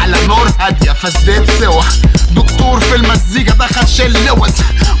 ستايلي على نار هاديه فازداد سوا. دكتور في المزيكا دخل شال لوز.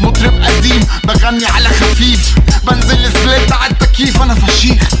 مطرب قديم بغني على خفيف. بنزل سبليت على التكييف انا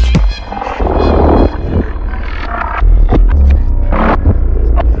فشيخ.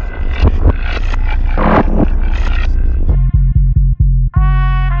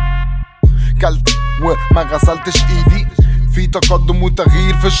 كلت وما غسلتش ايدي. في تقدم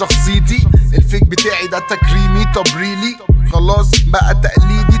وتغيير في شخصيتي. الفيك بتاعي ده تكريمي. طب ريلي خلاص بقى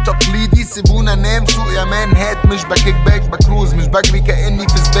تقليدي تقليدي. سيبونا نام سوق يا مان هات. مش باكيك باك بكروز مش بجري كأني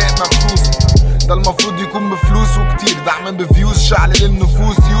في سباق مفروس. ده المفروض يكون بفلوس وكتير. دعم بفيوز شعل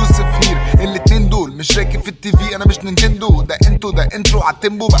للنفوس. يوسف هير الاتنين دول مش راكب في التي في. انا مش نينتندو ده انتو ده انترو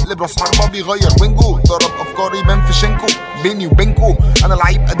عالتيمبو. بقلب راس حربة بيغير وينجو. ضرب افكاري يبان في شينكو. بيني وبينكو انا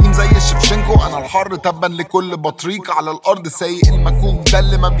لعيب قديم زي الشفشنكو. انا الحر تبا لكل بطريق على الارض. سايق المكوك ده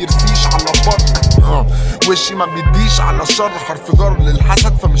اللي ما بيرسيش على البر. وشي ما بيديش على الشر. حرف جر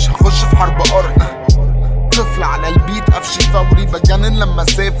للحسد فمش هخش في حرب ارض. طفل على البيت قفش فوري. بجنن لما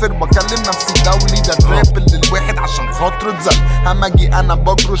اسافر بكلم نفسي دولي. ده الراب اللي الواحد عشان خاطره اتزل. همجي انا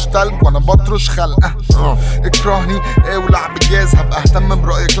بجرش تلج وانا بطرش خلقه. اكرهني اولع بجاز. هبقى اهتم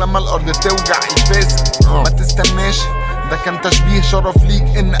برايك لما الارض توجع الفاس. ما تستناش ده كان تشبيه شرف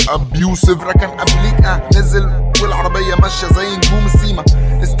ليك ان ابيوسف ركن قبليك. نزل والعربية ماشية زي نجوم السيما.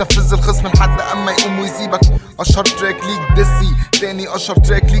 استفز الخصم لحد اما يقوم ويسيبك. اشهر تراك ليك دسي. تاني اشهر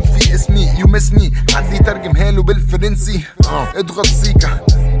تراك ليك في اسمي يو مس مي. حد يترجمها له بالفرنسي. اضغط سيكا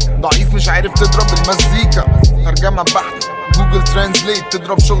ضعيف مش عارف تضرب المزيكا. ترجمة بحت جوجل ترانزليت.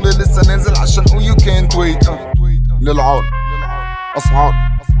 تضرب شغل لسه نازل عشان او يو كانت ويت. للعار اسعار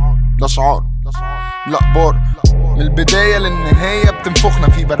ده شعار لا بار. من البداية للنهاية بتنفخنا.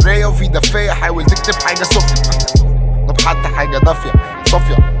 في براية وفي دفاية. حاول تكتب حاجة سخنة. طب حتى حاجة دافية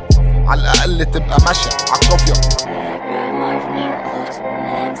صافية على الأقل تبقى ماشية عالقافية.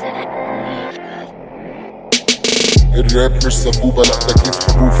 الراب مش سبوبة لأ ده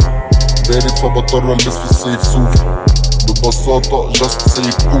كيف حروف. بارد فبضطر البس في الصيف صوف. ببساطة جاست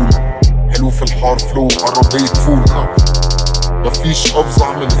سيب كول. حلو في الحار فلو عربية فول. مفيش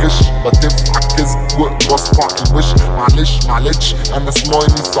افظع من غش. بتف عالكذب وبصفع الوش. معلش انا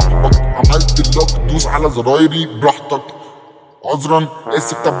سمايلي صاحبك. عملت اللوك دوس على زرايري براحتك. عذرا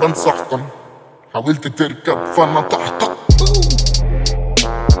اسف تبان سحقا. حاولت تركب فانا تحتك.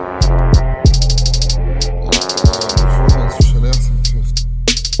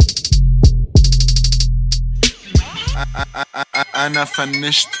 انا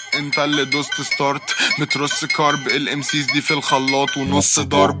فنشت انت اللي دوست ستارت. مترص كارب الامسيز دي في الخلاط ونص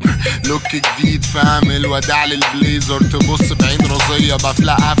ضرب. لوك جديد فاهم الوداع للبليزر. تبص بعين رزية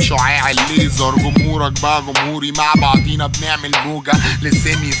بفلقها في شعاع الليزر. جمهورك بقى جمهوري مع بعضينا بنعمل موجة.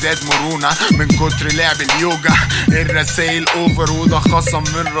 لساني زاد مرونة من كتر لعب اليوجا. الرسايل اوفر وده خصم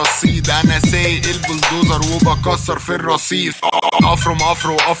من رصيد. انا سايق البلدوزر وبكسر في الرصيف.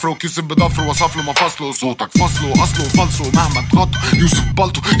 افرو كيوسف بضفر وصفله مفاصله. صوتك فصله اصله فالصو مهما تغطوا. يوسف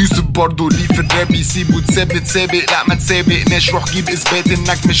بالطو يوسف برضو ليه في الراب يسيب وتسابق سابق. لا ما تسابقناش روح جيب اثبات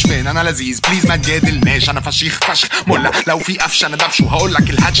انك مش فان. انا لذيذ بليز ما تجادلناش. انا فشيخ فشخ ملا. لو في قفش انا دبش وهقولك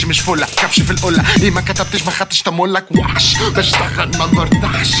الهاتش مش فله. كبش في القله ايه ما كتبتش ما خدتش تمولك وحش. بشتغل ما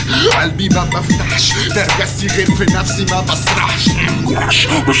برتاحش قلبي ما بفتحش. درجسي غير في نفسي ما بسرحش. وحش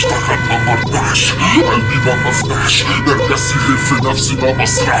بشتغل ما برتاحش قلبي ما بفتحش. درجسي غير في نفسي ما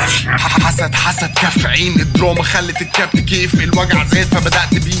بسرحش. حسد كف عين الدراما خلت الكابت كيف. الوجع زاد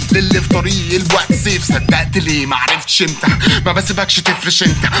فبدأت طريق للي في طريق الوقت سيف. صدقت ليه معرفتش امتى ما بسيبكش تفرش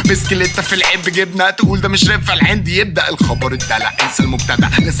انت بسكليتة في العيب جبنة تقول ده مش راب فالعندي يبدأ الخبر الدلع انسى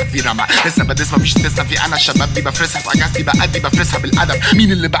المبتدأ لسه في رمى لسه بدس مفيش تسنى في انا الشباب دي بفرسها في اجازتي بأدي بفرسها بالادب.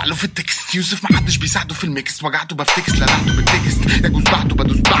 مين اللي بعله في التكست يوسف محدش بيساعده في الميكس وجعته بفتكس لدعته بالتكست يجوز بعده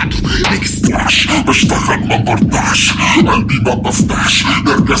بدوس بعده نكست. بشتغل ما برتاحش قلبي ما بفتحش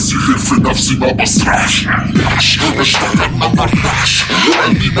نرجسي غير في نفسي ما بسرحش. بشتغل ما برتاحش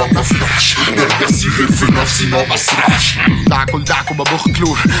قلبي ما بفتحش نرجسي غير في نفسي ما بسرحش. دعكوا ببخ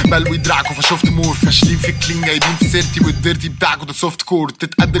كلور بلوي دراعكوا فشفت مور فاشلين في كلين جايبين في سيرتي والديرتي بتاعكوا ده سوفت كور.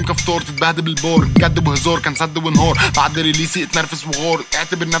 تتقدم كفطور تتبهدل بالبور جد وهزار كان سد ونهار بعد ريليسي اتنرفز وغار.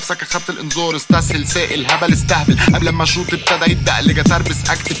 اعتبر نفسك اخدت الانذار استسهل سائل هبل استهبل قبل ما الشوط ابتدى يتدقلج اتربس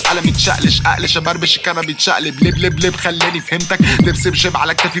اكتب قلم يتشقلش اقلش ابربش الكنب يتشقلب لب لب لب خلاني فهمتك دبس بشب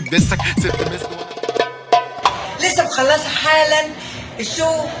على كتفي بدسك سبت مسد لسه مخلصه حالا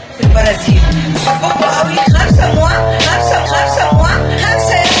الشو في البرازيل بحبكم قوي. 5 موا 5 موا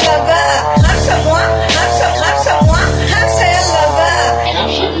 5 يلا بقى 5 موا 5 موا 5 يلا بقى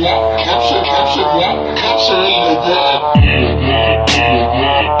 5 يلا بقى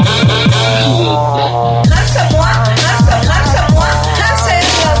 5 موا 5 موا 5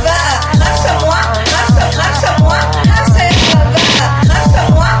 يلا بقى 5 موا 5 موا 5 يلا بقى 5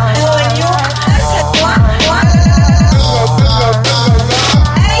 موا هو اليوم 5 موا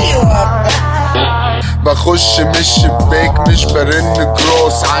ايوه. بخش من الشباك مش برن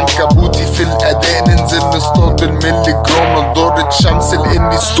جراس عنكبوتي في الاداء ننزل نصطاد الملي جرام. نضارة شمس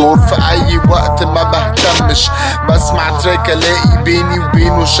لاني ستور في اي وقت ما بهتمش بسمع تراك الاقي بيني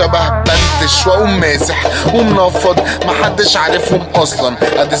وبينه شبه بنتش واقوم ماسح ومنفض محدش عارفهم اصلا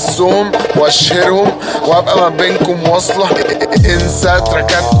ادسهم واشهرهم وابقى ما بينكم واصله. انسى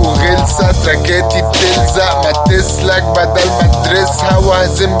تراكاتكو غلسه تراكاتي بتلزق ما تسلك بدل ما تدرسها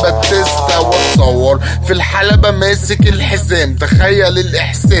وهزم باتيستا واتصور في الحلبة ماسك الحزام. تخيل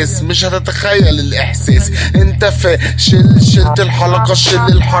الاحساس مش هتتخيل الاحساس انت شلت الحلقة شل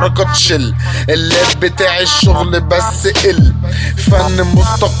الحركة تشل اللاب بتاع الشغل بس فن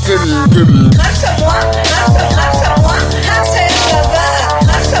مستقل. 5 موا 5 موا 5 يلا بقى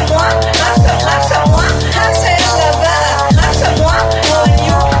 5 موا 5 موا 5 يلا بقى 5 موا هو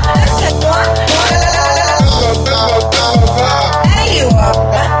اليوم 5 موا ايوه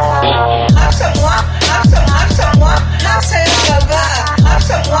 5 موا 5 موا 5 يلا بقى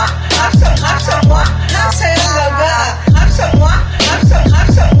 5 موا 5 موا 5 يلا بقى 5 موا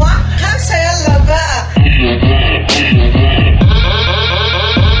 5 موا 5 يلا بقى.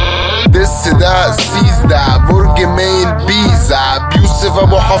 دس ده سيز ده برج مايل بيزا بيوسف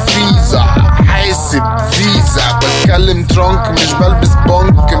ابو حفيظة حاسب فيزا. بتكلم ترانك مش بلبس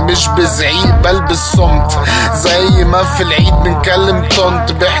بانك مش بزعيق بلبس صمت زي ما في العيد بنكلم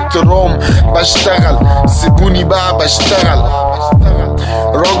طنط باحترام. بشتغل سيبوني بقى بشتغل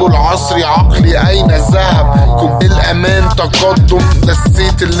رجل عصري عقلي اين الذهب كوب الامان تقدم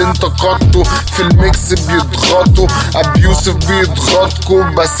دسيت اللي انتقدته في الميكس بيضغطوا ابيوسف بيضغطكوا.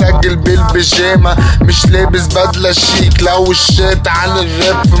 بسجل بالبيجامه مش لابس بدله شيك لو الشات عن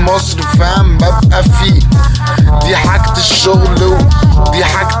الراب في مصر فاهم ببقى فيه. دي حاجة الشغل ودي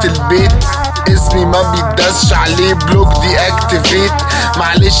حاجة البيت اسمي ما بيدسش عليه بلوك دي اكتيفيت.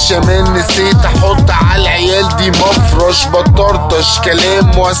 معلش يا مان نسيت احط على العيال دي مفرش بطرطش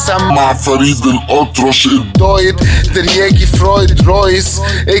كلام واسمع فريد الأطرش الدايت ترياكي فرايد رايس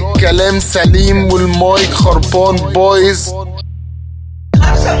الكلام سليم والمايك خربان بايظ.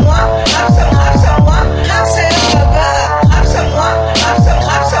 5 موا 5 موا 5 يلا بقى 5 موا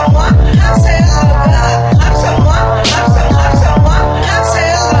 5 موا 5 يلا بقى 5 موا 5 موا 5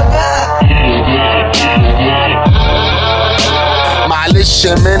 يلا بقى. معلش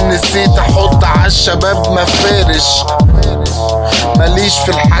يا مان نسيت احط عالشباب مفارش ماليش في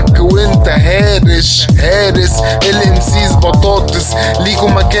الحك وانت هارش هارس الامسيس بطاطس ليكوا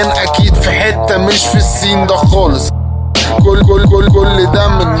مكان اكيد في حتة مش في السين ده خالص. كل ده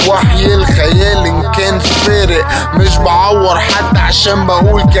من وحي الخيال ان كان فارق مش بعور حد عشان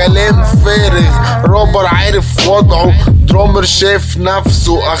بقول كلام فارغ. رابر عارف وضعه درامر شاف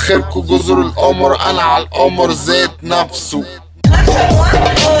نفسه اخركوا جزر القمر انا على القمر ذات نفسه. 5 موا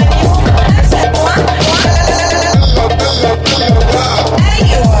هو اليوم 5 موا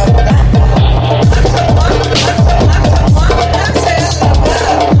ايوه.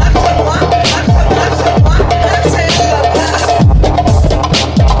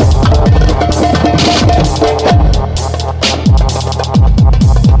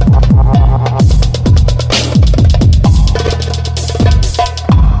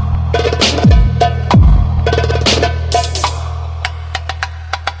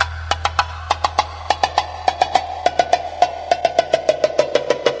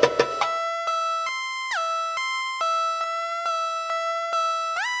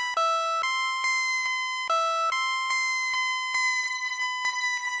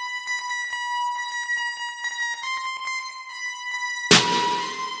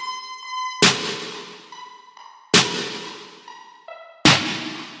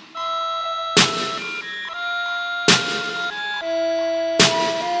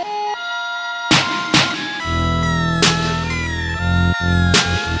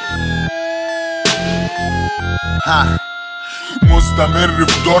 مستمر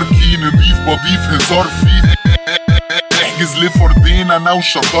في داركي، نضيف بضيف هزار فيه. احجز لي فردين انا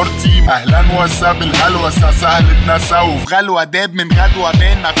وشطارتي، اهلا وسهلا بالهلوسه سهل اتنسى. وفي غلوة داب من غدوة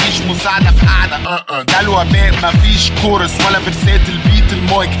بان مفيش مساعدة في قعدة جلوة باب مفيش كورس ولا فرسات البيت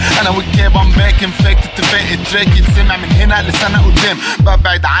المايك. انا والكاب ام باك انفاكت اتفاق التراك يتسمع من هنا لسنة قدام.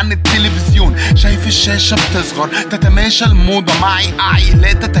 ببعد عن التلفزيون شايف الشاشة بتصغر، تتماشى الموضة معي اعي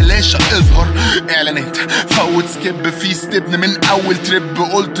لا تتلاشى اظهر. اعلانات فوت سكيب في ستبن من اول تريب،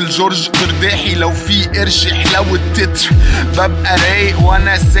 قلت لجورج قرداحي لو في قرش يحلو التتر. ببقى رايق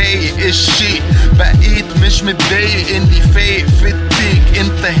وانا سايق الشيء، بقيت مش متضايق اني فايق في التيك.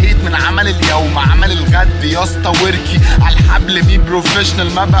 انتهيت من عمل اليوم عمل الغد يا اسطى وركي على الحبل مين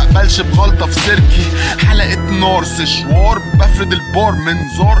بروفيشنال ما بقبلش بغلطه في سيركي. حلقه نار سشوار بفرد البار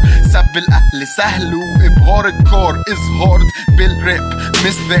منظار، سب الاهل سهل وابهار الكار از هارد بالراب.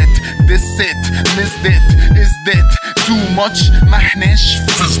 مس ذات ذس سيت مس ذات از ذات تو ماتش ما احناش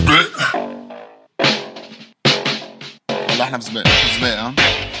في سباق. والله احنا في سباق ها.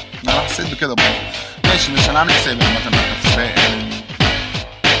 انا حسيت بكده برضه. ماشي مش هنعمل حسابي عامة احنا في سباق يعني.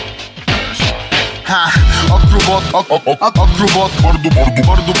 اكروبات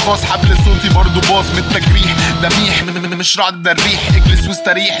برضو بخاص حبل صوتي برضو باص من التجريح دميح مش رعد ده الريح. اجلس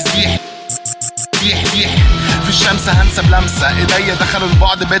واستريح زيح في الشمس هنسى بلمسة ايديا دخلوا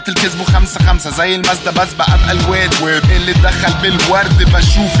البعض بات الكذب 5-5 زي المازدا بسبق ابقى الواد اللي اتدخل بالورد.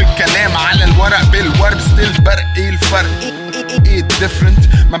 بشوف الكلام على الورق بالورد ستيل برق. ايه الفرق ايه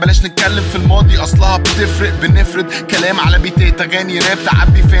different؟ ما بلاش نتكلم في الماضي اصلها بتفرق. بنفرد كلام على بيتات اغاني راب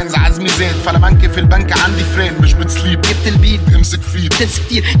تعبي فانز عزمي زاد. فلمنك في البنك عندي فرين مش بتسليب. جبت البيت امسك فيد تلس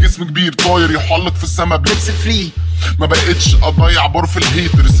كتير جسم كبير طاير يحلق في السما لبس فري. ما بقتش اضيع بار في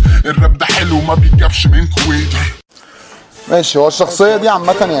الهيترز. الراب ده حلو ما بيجابش من كويتر. ماشي. هو الشخصية دي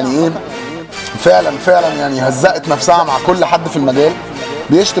عامة يعني ايه فعلا يعني هزقت نفسها مع كل حد في المجال،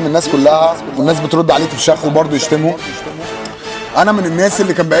 بيشتم الناس كلها والناس بترد عليه تفشخه وبرضه يشتمه. انا من الناس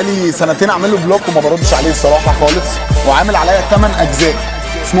اللي كان بقالي سنتين اعمل له بلوك وما بردش عليه الصراحة خالص، وعامل عليا 8 اجزاء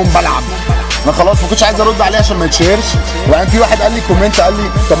اسمهم بلعب. انا خلاص ما كنتش عايز ارد عليه عشان ما يتشهرش. وبعدين في واحد قال لي كومنت قال لي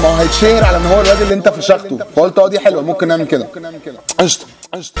طب ما هو هيتشهر على ان هو الراجل اللي انت فشخته، فقلت دي حلوه ممكن نعمل كده. قشطه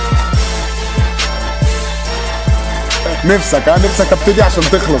نفسك ابتدي عشان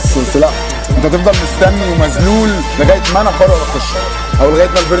تخلص. بس لا انت تفضل مستني ومذلول لغايه ما انا قرر اخش او لغايه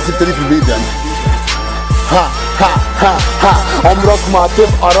ما الفيرس يبتدي في البيت يعني. عمرك ما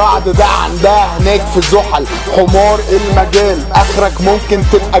هتبقى رعد ده عندها هناك في زحل. حمار المجال اخرك ممكن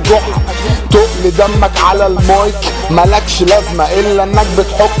تبقى جحا. تقل دمك على المايك ملكش لازمة الا انك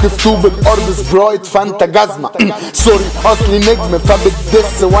بتحك في طوب الارض سبرايت فانت جزمة. سوري اصلي نجم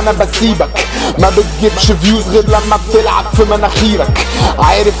فبتدس وانا بسيبك. ما بتجيبش فيوز غير لما بتلعب في مناخيرك.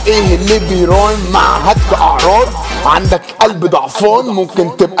 عارف ايه اللي بيرايم مع هتك اعراض؟ عندك قلب ضعفان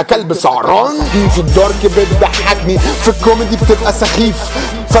ممكن تبقى كلب سعران. في الدارك بتضحكني في الكوميدي بتبقى سخيف.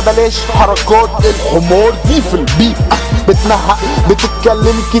 فبلاش حركات الحمار دي في البيف. بتنهق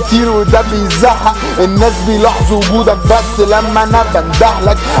بتتكلم كتير وده بيزهق. الناس بيلاحظوا وجودك بس لما انا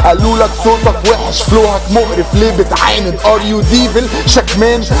بندهلك. قالولك صوتك وحش فلوهك مقرف ليه بتعاند. ار يو ديفل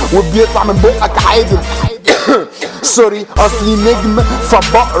شكمان وبيطلع من بقك عادل. سوري اصلي نجم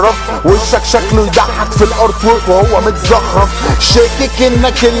فبقرف. وشك شكله يضحك في الارت وورك وهو متزخرف. شاكك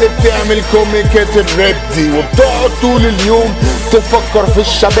انك اللي بتعمل كوميكات الراب دي وبتقعد طول اليوم تفكر في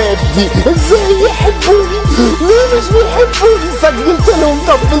الشباب دي ازاي يحبوني ليه مش بيحبوني. سجلت لهم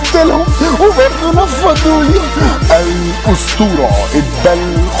طبلت لهم وبرضه نفضولي. الاسطوره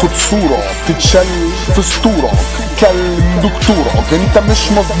اتبل خد صوره تتشل في سطورك. كلم دكتورك انت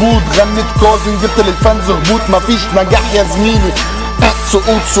مش مظبوط. غنت كازن جبت للفانز هبوط. مفيش نجاح يا زميلي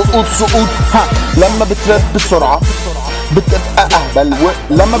سقوط. لما بتراب بسرعة بتبقى اهبل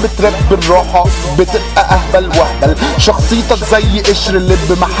لما بتراب بالراحة بتبقى اهبل وهبل. شخصيتك زي قشر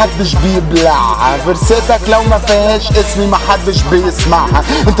اللب محدش بيبلعها. فرساتك لو ما فيهاش اسمي محدش بيسمعها.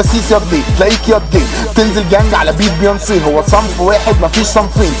 انت سيس ياض ليه تلاقيك ياض جاي تنزل جنج على بيت بيونسي. هو صنف واحد مفيش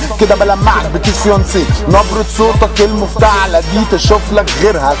صنفين كده بلمعك بكيس فيونسي. نبرة صوتك المفتعلة دي تشوف لك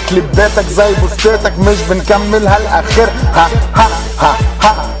غيرها. كليباتك زي بوستاتك مش بنكملها لاخرها.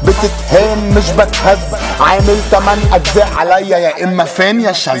 بتتهان مش بتهز. عامل 8 اجزاء عليا يا اما فان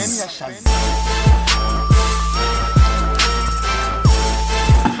يا شاذ.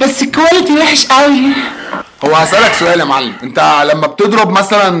 بس الكواليتي وحش قوي. هو هسألك سؤال يا معلم، انت لما بتضرب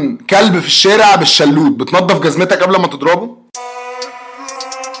مثلا كلب في الشارع بالشلوت بتنضف جزمتك قبل ما تضربه؟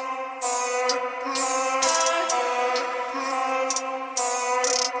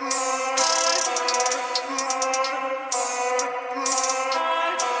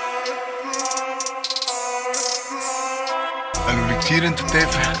 قالوا لي كتير انت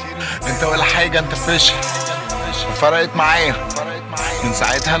تافه، انت ولا حاجة انت فاشل. وفرقت معايا من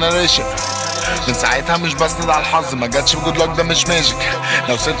ساعتها انا راشق، من ساعتها مش بسند على الحظ، ما جاتش بجود لك ده مش ماجيك.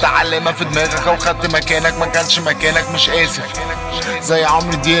 لو سبت علامة في دماغك او خدت مكانك ما كانش مكانك، مش اسف. زي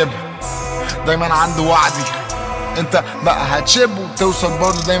عمرو دياب دايما عنده وعدي، انت بقى هتشب وتوصل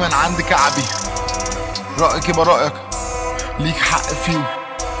برضه دايما عند كعبي. رأيك يبقى رأيك، ليك حق فيه،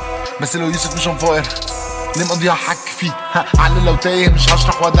 بس لو يوسف مش انفاير ليه مقضيها حك فيه؟ علل لو تايه مش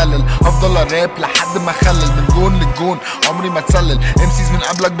هشرح وادلل، هفضل الراب لحد ما اخلل من جون للجون عمري ما اتسلل. امسيز من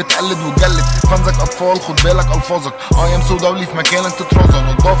قبلك بتقلد وتجلد، فانزك اطفال خد بالك الفاظك. ام سو دولي في مكانك تترازى،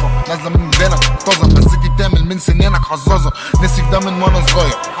 نضافه نازله من ودانك طازه، مسكتي بتعمل من سنانك حظاظه. نسيك ده من وانا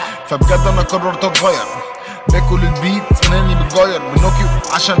صغير فبجد انا قررت اتغير، باكل البيت سناني بتغير بنوكيو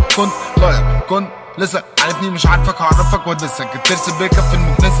عشان كنت لاير. كنت لسه عارفني مش عارفك هعرفك وادسك، الترس بريك اب في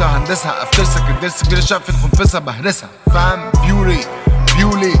المكنسة هندسها افترسك، الدرس جريشة في الخنفسة بهرسها. فاهم بيوري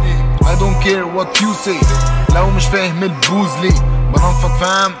بيولي I don't care what you say، لو مش فاهم البوز ليه بنفض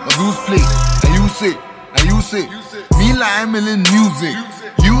فاهم بدوس بلاي. أيوسف مين اللي عامل الميوزك؟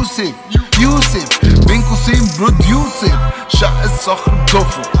 يوسف بين قوسين بروديوسر، شق الصخر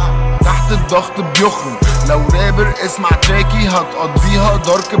بضفره تحت الضغط بيخرج. لو رابر اسمع تراكي هتقضيها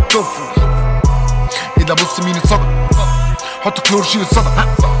دارك بتفرج. ايه ده بص مين اتصدق، حط كلور شيل الصدى،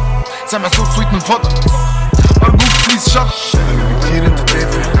 سامع صوت سويت من الفضا ارجوك بليز شط. قالوا كتير انت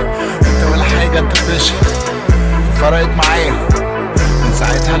تافه، انت ولا حاجة انت فاشل. فرقت معايا من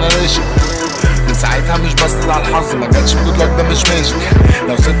ساعتها انا راشق، من ساعتها مش بسند على الحظ، ما جاتش بجود لك ده مش ماجيك.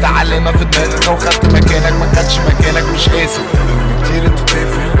 لو سبت علامة في دماغك او خدت مكانك ما كانش مكانك، مش اسف. قالوا كتير انت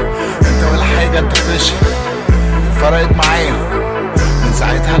تافه، انت ولا حاجة انت فاشل. فرقت معايا من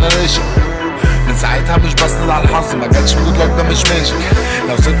ساعتها انا راشق، من ساعتها مش بسند على الحظ، ما جاتش بجود لك ده مش ماجيك.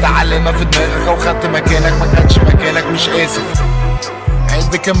 لو سبت علامة في دماغك او خدت مكانك ما كانش مكانك، مش اسف.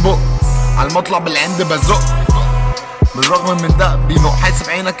 عد كام بق على المطلع بالعند بزق، بالرغم من ده بينق، حاسب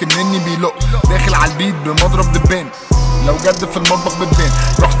عينك انني بيلق. داخل على البيت بمضرب دبان، لو جد في المطبخ بتبان.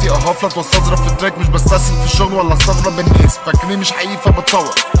 رحتي اهفلت واستظرف في التراك، مش بستسهل في الشغل ولا استغرب الناس فاكرني مش حقيقي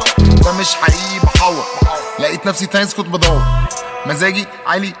فبتصور، ده مش حقيقي بحور. لقيت نفسي تايس كنت بدور، مزاجي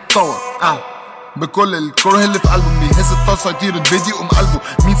عالي طور بكل الكره اللي في قلبه، بيهز الطاسه يطير البيدي يقوم قلبه.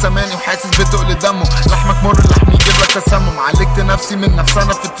 مين سامعني وحاسس بتقل دمه، لحمك مر اللحم يجيب لك تسمم. علقت نفسي من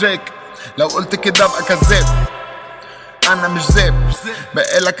نفسنا في تراك، لو قلت كده ابقى كذاب. انا مش زاب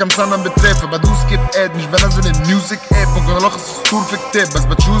بقالك كام سنه بتراب، بدوس كيبات مش بنزل الميوزك اب. ممكن الخص سطور في كتاب بس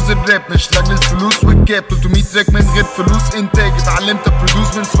بتشوز الراب مش لاجل الفلوس والكاب. 300 تراك من غير فلوس انتاج، اتعلمت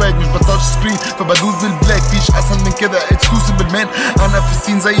برودوس من سواج مش بتاتش سكرين فبدوس بالبلاك. فيش اسهل من كده اكسكلوسيف بالمان، انا في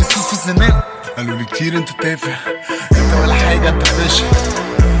السين زي السوس في السنان. قالوا لي كتير انت تافه، انت ولا حاجه انت فاشل.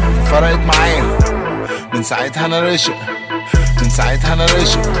 فرقت معايا من ساعتها انا راشق، من ساعتها انا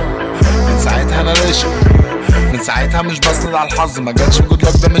راشق، من ساعتها انا راشق، من ساعتها مش بسند على الحظ، ما جاتش بجود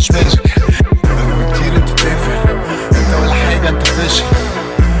لك ده مش ماجيك. قالوا لي كتير انت تافه، انت ولا حاجه انت فاشل.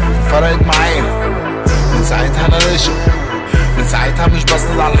 فرقت معايا من ساعتها انا راشق، من ساعتها مش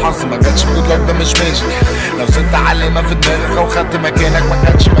بسند على الحظ، ما جاتش بجود لك ده مش ماجيك. لو سبت علامة في دماغك او خدت مكانك ما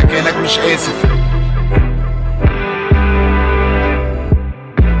كانش مكانك، مش اسف.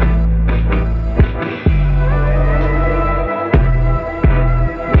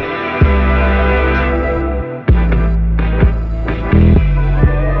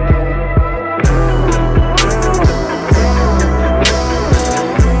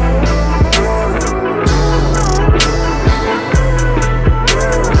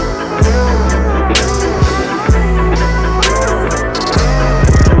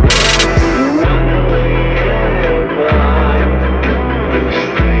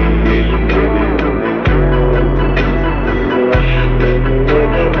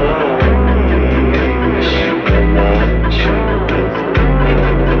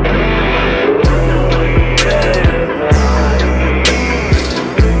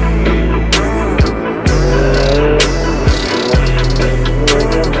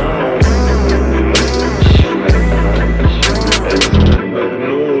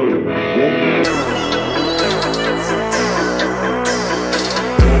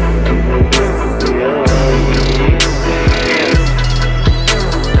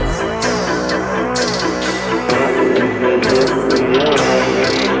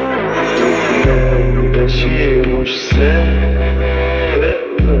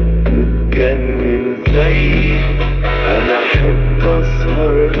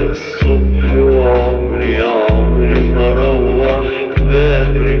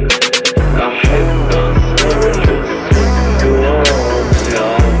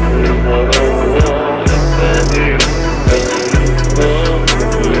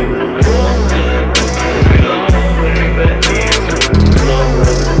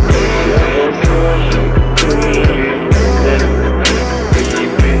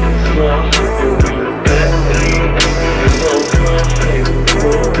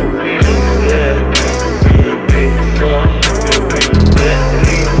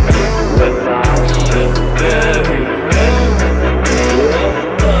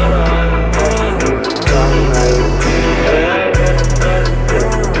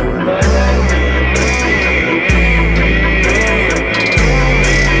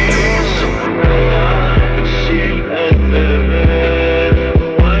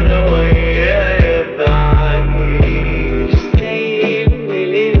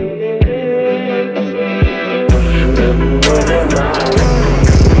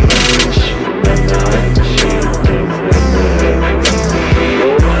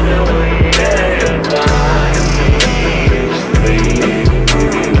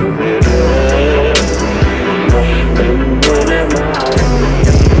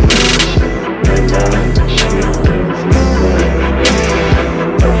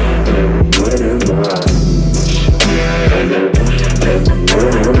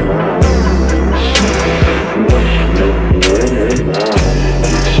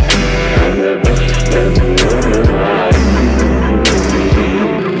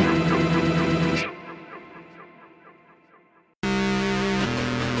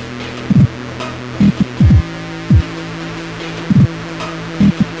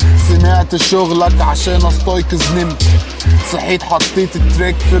 نزلت شغلك عشان استيقظ نمت، صحيت حطيت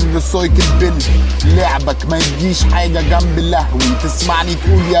التراك في الريسايكل بن. لعبك ما يجيش حاجة جنب اللهوي، تسمعني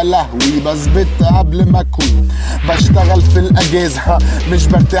تقول يا لهوي بثبت قبل ما اكوي. بشتغل في الاجازة مش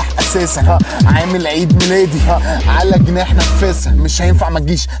برتاح اساسا، عامل عيد ميلادي على جناح نفسها. مش هينفع ما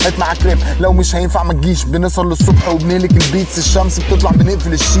تجيش، هات معاك راب لو مش هينفع ما تجيش. بنسهر للصبح وبنهلك البيتس، الشمس بتطلع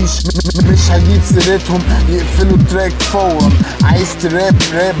بنقفل الشيش. مش هجيب سيرتهم يقفلوا التراك فورا. عايز تراب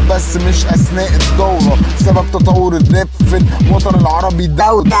راب بس مش اثناء الدورة، سبب تطور الراب في الوطن العربي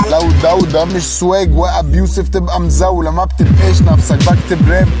دولة. لو ده مش سواج وابيوسف تبقى مزاولة، ما بتبقاش نفسك. بكتب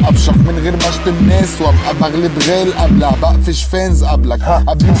راب افشخ من غير ما اشتم ناس، وابقى بغلب غير قبلها، بقفش فانز قبلك.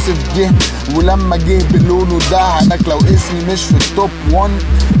 ابيوسف جه ولما جه بلونه دهنك، لو اسمي مش في التوب 1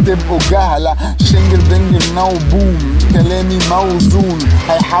 تبقوا جهلة. شنجر بنجر نو بوم، كلامي موزون،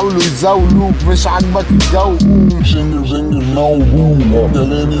 هيحاولوا يزاولوك مش عاجبك الجو. شنجر بنجر نو بوم،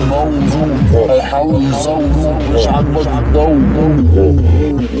 كلامي موزون، هيحاولوا يزاولوك مش عاجبك الجو.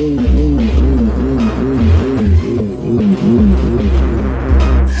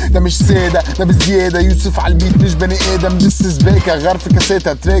 ده مش سادة ده بزيادة، يوسف على البيت مش بني ادم. دس سباكة غير في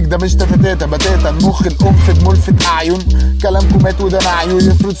كاسيتا، تراك ده مش تتاتا بتاتا. المخ الانفد ملفت اعين، كلامكم مات وده نعيه.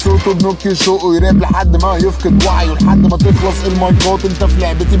 يفرد صوته بنوكيو شوقه، يراب لحد ما يفقد وعيه، لحد ما تخلص المايكات. انت في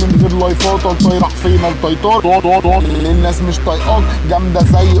لعبتي من غير لايفات، الطاير راح فينا التايتار. الناس مش طايقاك جامدة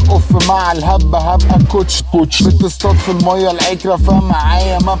زي اوف مع الهبة، هبقى كوتش بتصطاد في المية العكرة،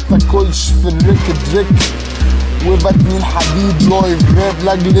 فمعايا ما بتاكلش في الريك دريك. وبتني الحديد لايف راب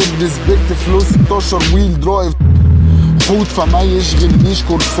لاجل ريسبكت، فلو 16 ويل درايف حوت فما يشغلنيش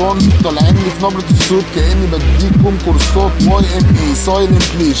كورسان. طالعين لي في نبرة الصوت كأني بديكم كورسات YMA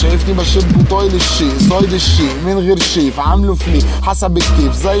سايلنتلي. شايفني بشد وطايل الشيء صايد الشيء من غير شيف، عامله فلي حسب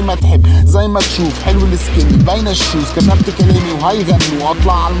الكيف زي ما تحب زي ما تشوف. حلو السكيني باينة الشوز، كتبت كلامي وهيغنوا،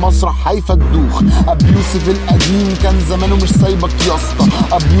 اطلع على المسرح هيفدوخ. ابيوسف القديم كان زمانه مش سايبك ياسطا،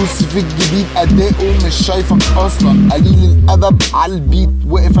 ابيوسف الجديد اداؤه مش شايفك اصلا. قليل الادب على البيت،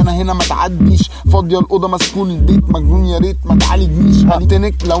 واقف انا هنا ما تعديش. فاضيه الاوضه مسكون البيت، مجنون يا ريت ما تعالجنيش.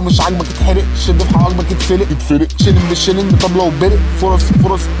 هنتنك لو مش عاجبك اتحرق، شد في عاجبك اتفرق. شيلن بالشيلن بطبله وبرق، فرص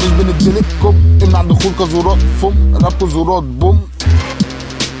مش بندلك كوب. امنع دخول كزورات فم، راب كزورات بوم.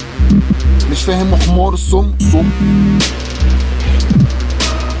 مش فاهم حمار صم.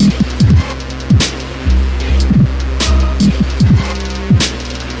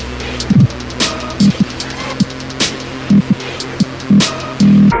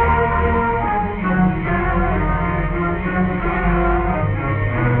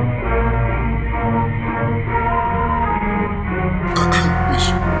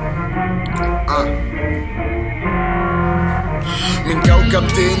 من كوكب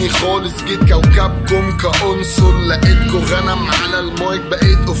تاني خالص جيت كوكبكم كأنصر. لقيتكو غنم على المايك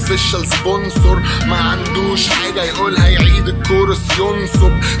بقيت اوفيشال سبونسور. ما عندوش حاجة يقولها يعيد الكورس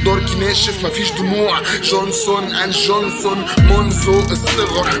ينصب. داركي ناشف مفيش دموع، جونسون اند جونسون منذ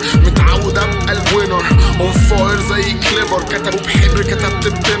الصغر. متعود ابقى الوينر اون فاير زي كليبر. كتبوا بحبر كتبت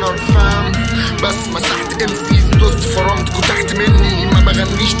بتنر فام، بس مسحت امسيز دوست فرمتكوا تحت مني. ما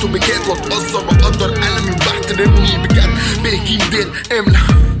بغنيش توبيكات واتأثر، بقدر ألمي وبحترمني بجد. بيجي ديل املا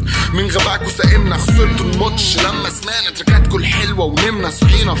من غباكوا سائمنا. خسرتوا الماتش لما سمعنا تركاتكوا الحلوة ونمنا.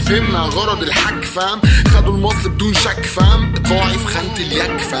 صحينا فهمنا غرض الحك فام، خدوا المصل بدون شك فام. ايقاعي في خانة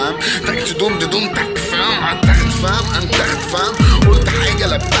اليك فام، تاكت دوم تك فام. عالتخت فام انتخت فام، قلت حاجة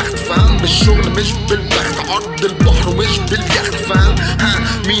لبخت فام. بالشغل مش بالبخت، عرض البحر ومش باليخت فام.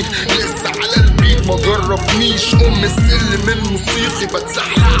 مين لسه على البيت ما جربنيش؟ السلم الموسيقي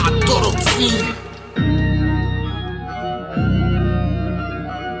بتزحلق عالطرب فين.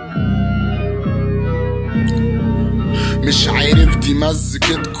 مش عارف دي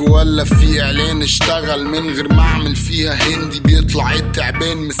مزجتكو ولا في اعلان اشتغل من غير ما اعمل فيها هندي. بيطلع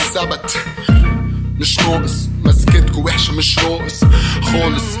التعبان من السبت مش ناقص. مسكتكو وحشة مش راقص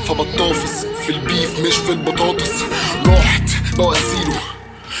خالص، فبطافس في البيف مش في البطاطس. رحت بواسيله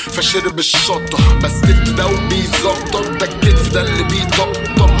فشرب الشطة، بس ده وبيزقطط. ده الكتف ده اللي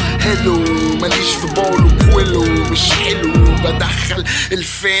بيطقطق. هلو ماليش في باولو كويلو، مش حلو. بدخل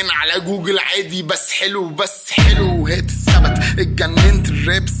الفان على جوجل عادي، بس حلو هات السبت. اتجننت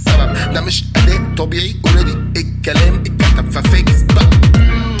الراب السبب ده مش اداء طبيعي. اوريدي الكلام اتكتب ففاكس بقى.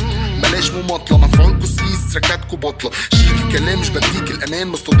 بلاش مماطلة مفعولكوا سيس تراكاتكوا بطلة. شيك الكلام مش بديك الامان،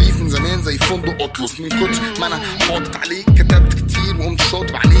 مستضيف من زمان زي فندق اطلس. من كتر ما انا حاطط عليك كتبت كتير وقمت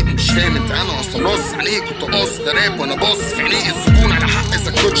شاطب عليك. مش فاهم انت انا اصلا راصص عليك، كنت قاصد راب وانا باصص في عينيك. السكون على حق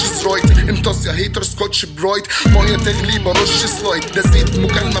اذا كوتشز رايتر. امتى رصاص يا هيتر سكوتش برايت، ميه تغلي برش سلايد، ده زيت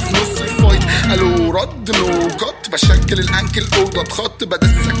مكالمه في نص الفايت. الو رد نو كات، بشكل الانكل اوضه خط،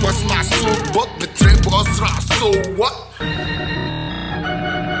 بدسك واسمع الصوت بط، بتراب اسرع صوت.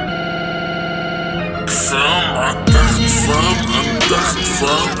 فاهم عالتخت فاهم انتخت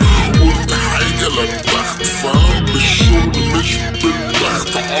فاهم، قلت حاجة لنتخت فاهم، بالشغل مش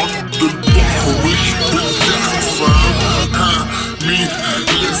بالبخت، عض البحر مش باليخت فاهم. ها مين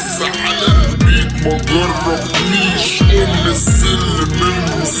لسه على البيت مجربنيش، السلم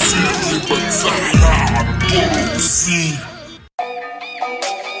الموسيقي بتزحلق عالطرق سي.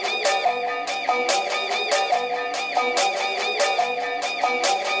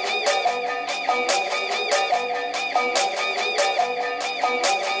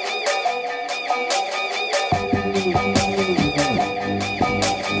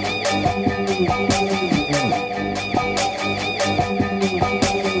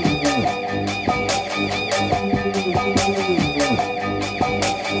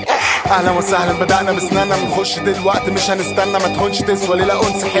 اهلا وسهلا بدأنا بسنانا بنخش دلوقتي مش هنستنى، ما تهونش تسوى ليلة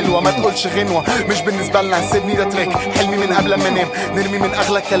انس حلوة، ما تقولش غنوة مش بالنسبة لنا، سيبني ده تراك حلمي من قبل ما انام، نرمي من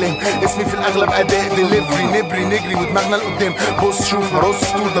اغلى الكلام، اسمي في الاغلب اداء ديليفري، نبري نجري ودماغنا لقدام، بص شوف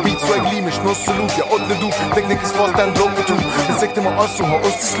هرص طول ده بيت سواج لي مش نص لوك، يا قطن دوب تكنيك از فاست اند روك تو، مسكت مقص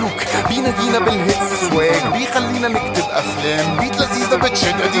وهقص سلوك، بينا جينا بالهيتس سواج بيخلينا نكتب افلام، بيت لذيذة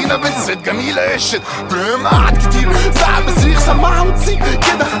بتشد ادينا بنسد جميلة يشد بام، قعد كتير ساعة بصريخ سماعة وتسيب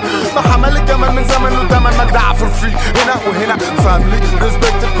كده، حمل الجمال من زمن وتمن مجدع فور فري، هنا وهنا فاملي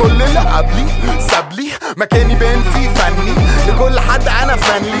ريسبكت الكل اللي قبلي سابلي مكاني بين فيه فني، لكل حد انا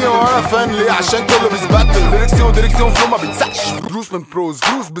فنلي وانا فنلي عشان كله بيثبت، ديركسيون ديركسيون فلو ما بيتسعش، بروس من بروز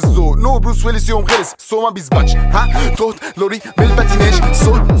بروس بالذوق، نو بروس ويلس يوم غلس سو ما بيثبتش، ها توت لوري من الباتيناج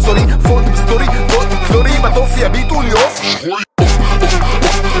سوري فوت بستوري توت كلوري بطوف يا بيتو اليوف.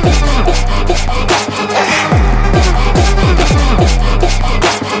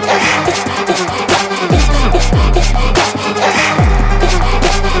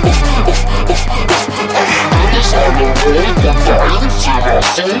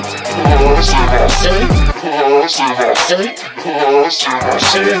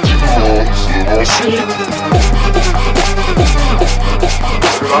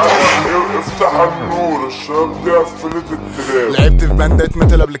 افتح النور الشباب دي قفلت التراب. لعبت في باندات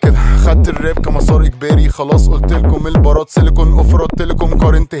متل قبل كده، خدت الراب كمسار اجباري، خلاص قلتلكم البارات سيليكون اوفرتلكم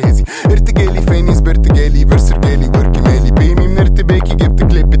قارنت هزي، ارتجالي فاني سبرتجالي فيرس رجالي ورك مالي، بيمي من ارتباكي جبت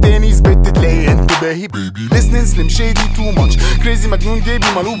كليب تاني ثبت تلاقي انتباهي، بيبي لسنين سليم شادي تو ماتش كريزي مجنون جيبي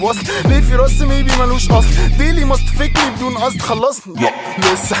مالوب وصل، ليه في راس ميبي مالوش اصل، ديلي ماست فيكني بدون قصد، خلصنا لا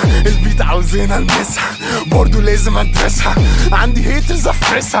لسه البيت عاوزين المسها، برضو لازم ادرسها، عندي هيترز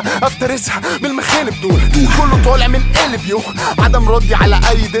افرسها افترسها بالمخالب دول، كله طالع من قالب يو، عدم ردي على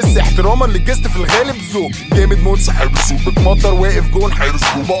اي دس احتراما للجست في الغالب ذوق، جامد موت سحب السوق بتمطر واقف جون حارس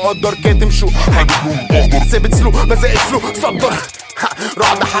جون، بقدر كاتم شو حابب جون اخضر ثابت سلو بزائد فلو صدر،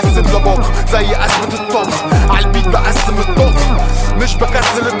 رعد حسن لباقة زي أزمة الطاقة، عالبيت بقسم الطاقة مش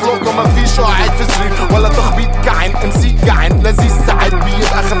بكسل اطلاقة، مفيش قاعد في سرير ولا تخبيط كعن، امسي جعان لذيذ ساعات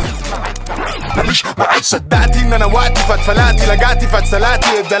بيبقى خفيف، ماليش وعد صدقتي ان انا وقتي فاتفلقتي لجعتي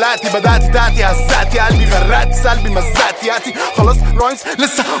فاتسلقتي اتدلقتي بدأتي تاتي هزقتي قلبي غرقت سلبي مزقتي ياتي خلاص راينز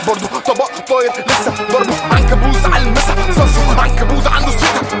لسه برضو طبق طاير لسه برضو عنكبوت على المسا صرفه عنكبوت عنده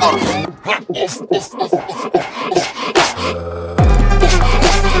سكة ارض.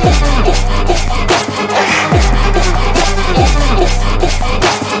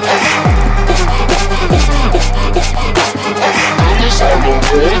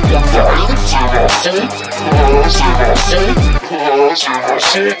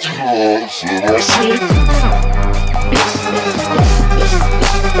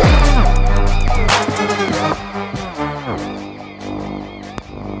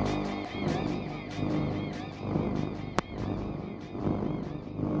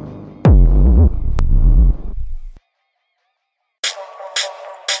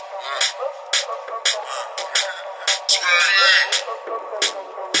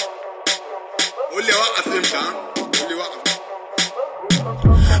 قول لي وقف امتى، قول لي وقف.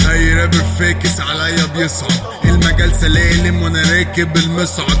 اي رابر فاكس عليا بيصعد، المجال سلالم وانا راكب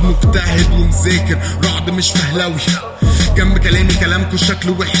المصعد، مجتهد ومذاكر رعد مش فهلوي، جنب كلامي كلامكو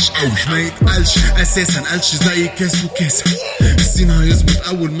شكله وحش قوي، ما يتقالش اساسا قالش زي كاس وكاسه، السين هيظبط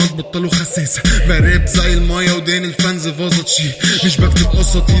اول ما تبطلوا خساسه، براب زي المايه ودين الفانز فازة تشيل، مش بكتب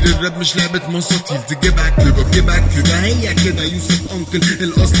اساطير الراب مش لعبه مساطيل، تجيبها كليبه تجيبها كليبه هي كده يوسف انكل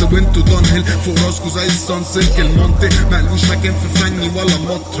الاصل وانتو دانهيل، فوق راسكو زي السان سلك، المنطق مالوش مكان في فني ولا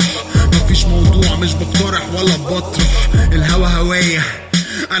مطرح، مفيش موضوع مش بقترح ولا بطرح، الهوا هواية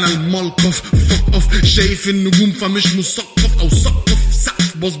انا الملقف فك اوف، شايف النجوم فمش مثقف او سقف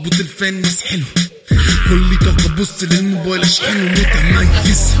سقف، بظبط الفان ناس حلو كل طاقة بص للموبايل اشحنه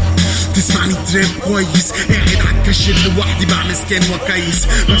متميز، تسمعني تراب كويس قاعد عالكاشير لوحدي بعمل سكان وكيس،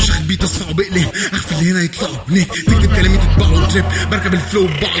 بفشخ بيت اصفع وبقلب اخفي اللي هنا يطلعوا هناك، تكتب كلامي تطبعه تراب، بركب الفلو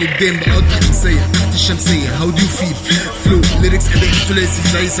ببعض قدام بقضي خمسية تحت الشمسية. هاو دو يو فيل فلو ليركس اداء ثلاثي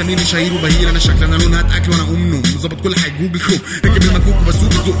زي سمير شهير وبهير، انا شكل انا لون هات اكل وانا اقوم نوم مظبط كل حاجه جوجل كروم، راكب المكوك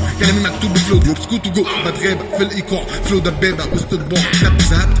وبسوق الذوق كلامي مكتوب بفلو بسكوت وجو بتغابى في الايقاع فلو دبابه وسط طباع دب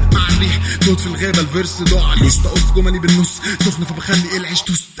زهقت مع الريح كنت في الغابه الفيرس ضاع ليش تقص جملي بالنص سخنه فبخلي العيش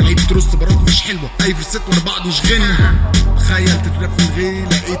توست عيب ترص برات مش حلوه اي فرست ورا بعض مش غنى، تخيلت الراب من غيري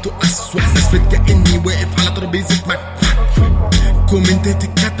لقيته اسوأ، اثبت كاني واقف على ترابيزه مكتب، كومنتات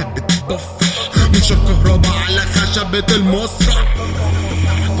اتكتب بتبفح منشر كهربا على خشبه المسرح،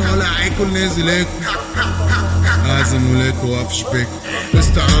 طالع اكل نازل اكل اعزم ولاكو وقفش باكو،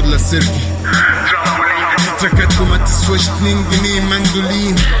 استعراض للسيركي تراكاتكو ما تسواش 2 جنيه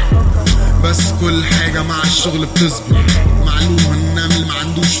مندولين، بس كل حاجة مع الشغل بتظبط، معلومة النمل ما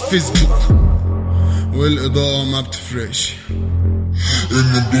عندوش فيسبوك والإضاءة ما بتفرقش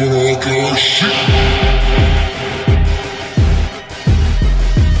إن الدور واطلع الشيء.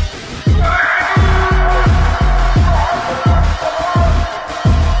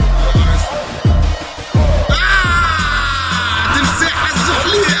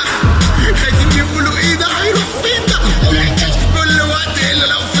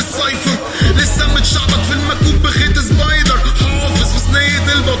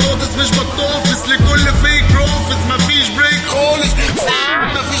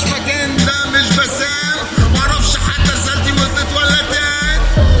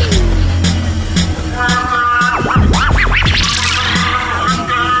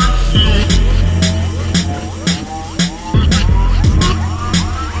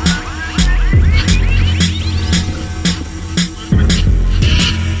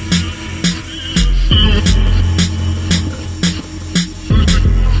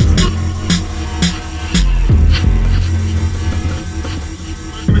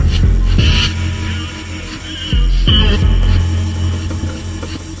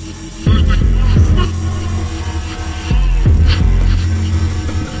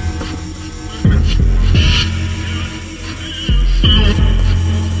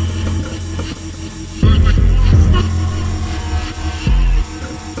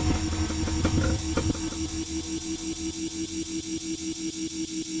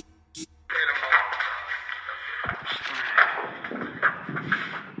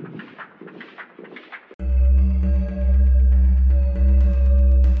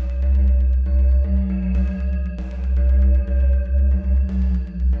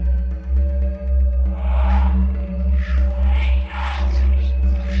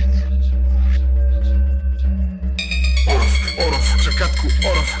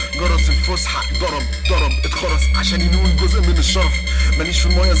 قرف جرس الفسحة ضرب اتخرس عشان ينول جزء من الشرف، ماليش في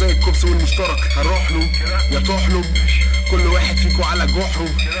المية زي الكبس والمشترك، هنروح له يا تحلم كل واحد فيكو على جحره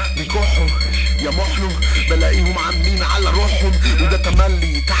بيكحوا يا محلم، بلاقيهم عاملين على روحهم وده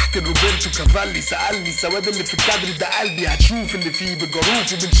تملي تحت الروبرتو كافالي، سألني السواد اللي في الكادر ده قلبي هتشوف اللي فيه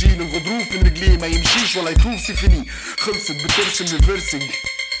بالجروف، وبنشيل الغضروف من رجليه ما يمشيش ولا يطوف سيفيني خلصت بترسم ريفرسنج،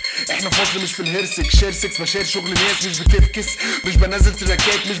 احنا فصل مش في الهرسك شير 6 بشير شغل ناس مش بتفكس، مش بنزل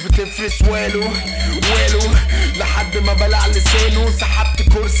تراكات مش بتفرس والو لحد ما بلع لسانه، سحبت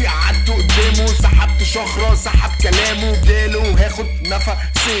كرسي قعدت قدامه، سحبت شخرة سحب كلامه جاله، هاخد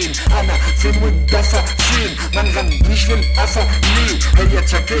نفسين انا فين والدفا فين، ما نغنيش في القفا ليه هي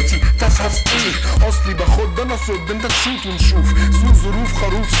تراكاتي تفهف ايه، اصلي باخد انا صد انت تشوت ونشوف سوق ظروف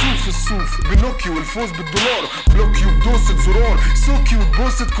خروف صوف الصوف بنوكيو والفوز بالدولار بلوكيو بدوسة زرار سوكي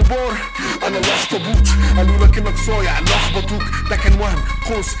وبوسة كبار، انا الاخطبوط قالوا لك انك صايع لخبطوك ده كان وهم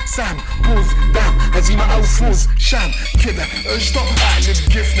قوس سهم بوز دهم هزيمة او فوز شهم كده قشطة اقلب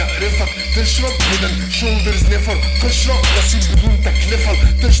جفنة رفق تشرب هيدن شولدرز نفر قشرة غسيل بدون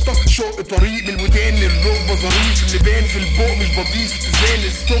تكلفة تشطف شوق طريق من الودان للركبة ظريف اللي بان في البوق مش بضيف اتزان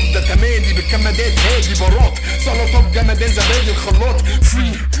الستوب ده تمادي بالكمادات هادي برات سلطة بجمدان زبادي الخلاط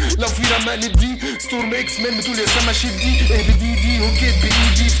فري لو في رمق ندي ستور ميكس مان بتقول يا سما شدي اهبدي دي وكيت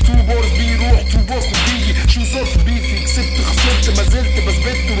بايدي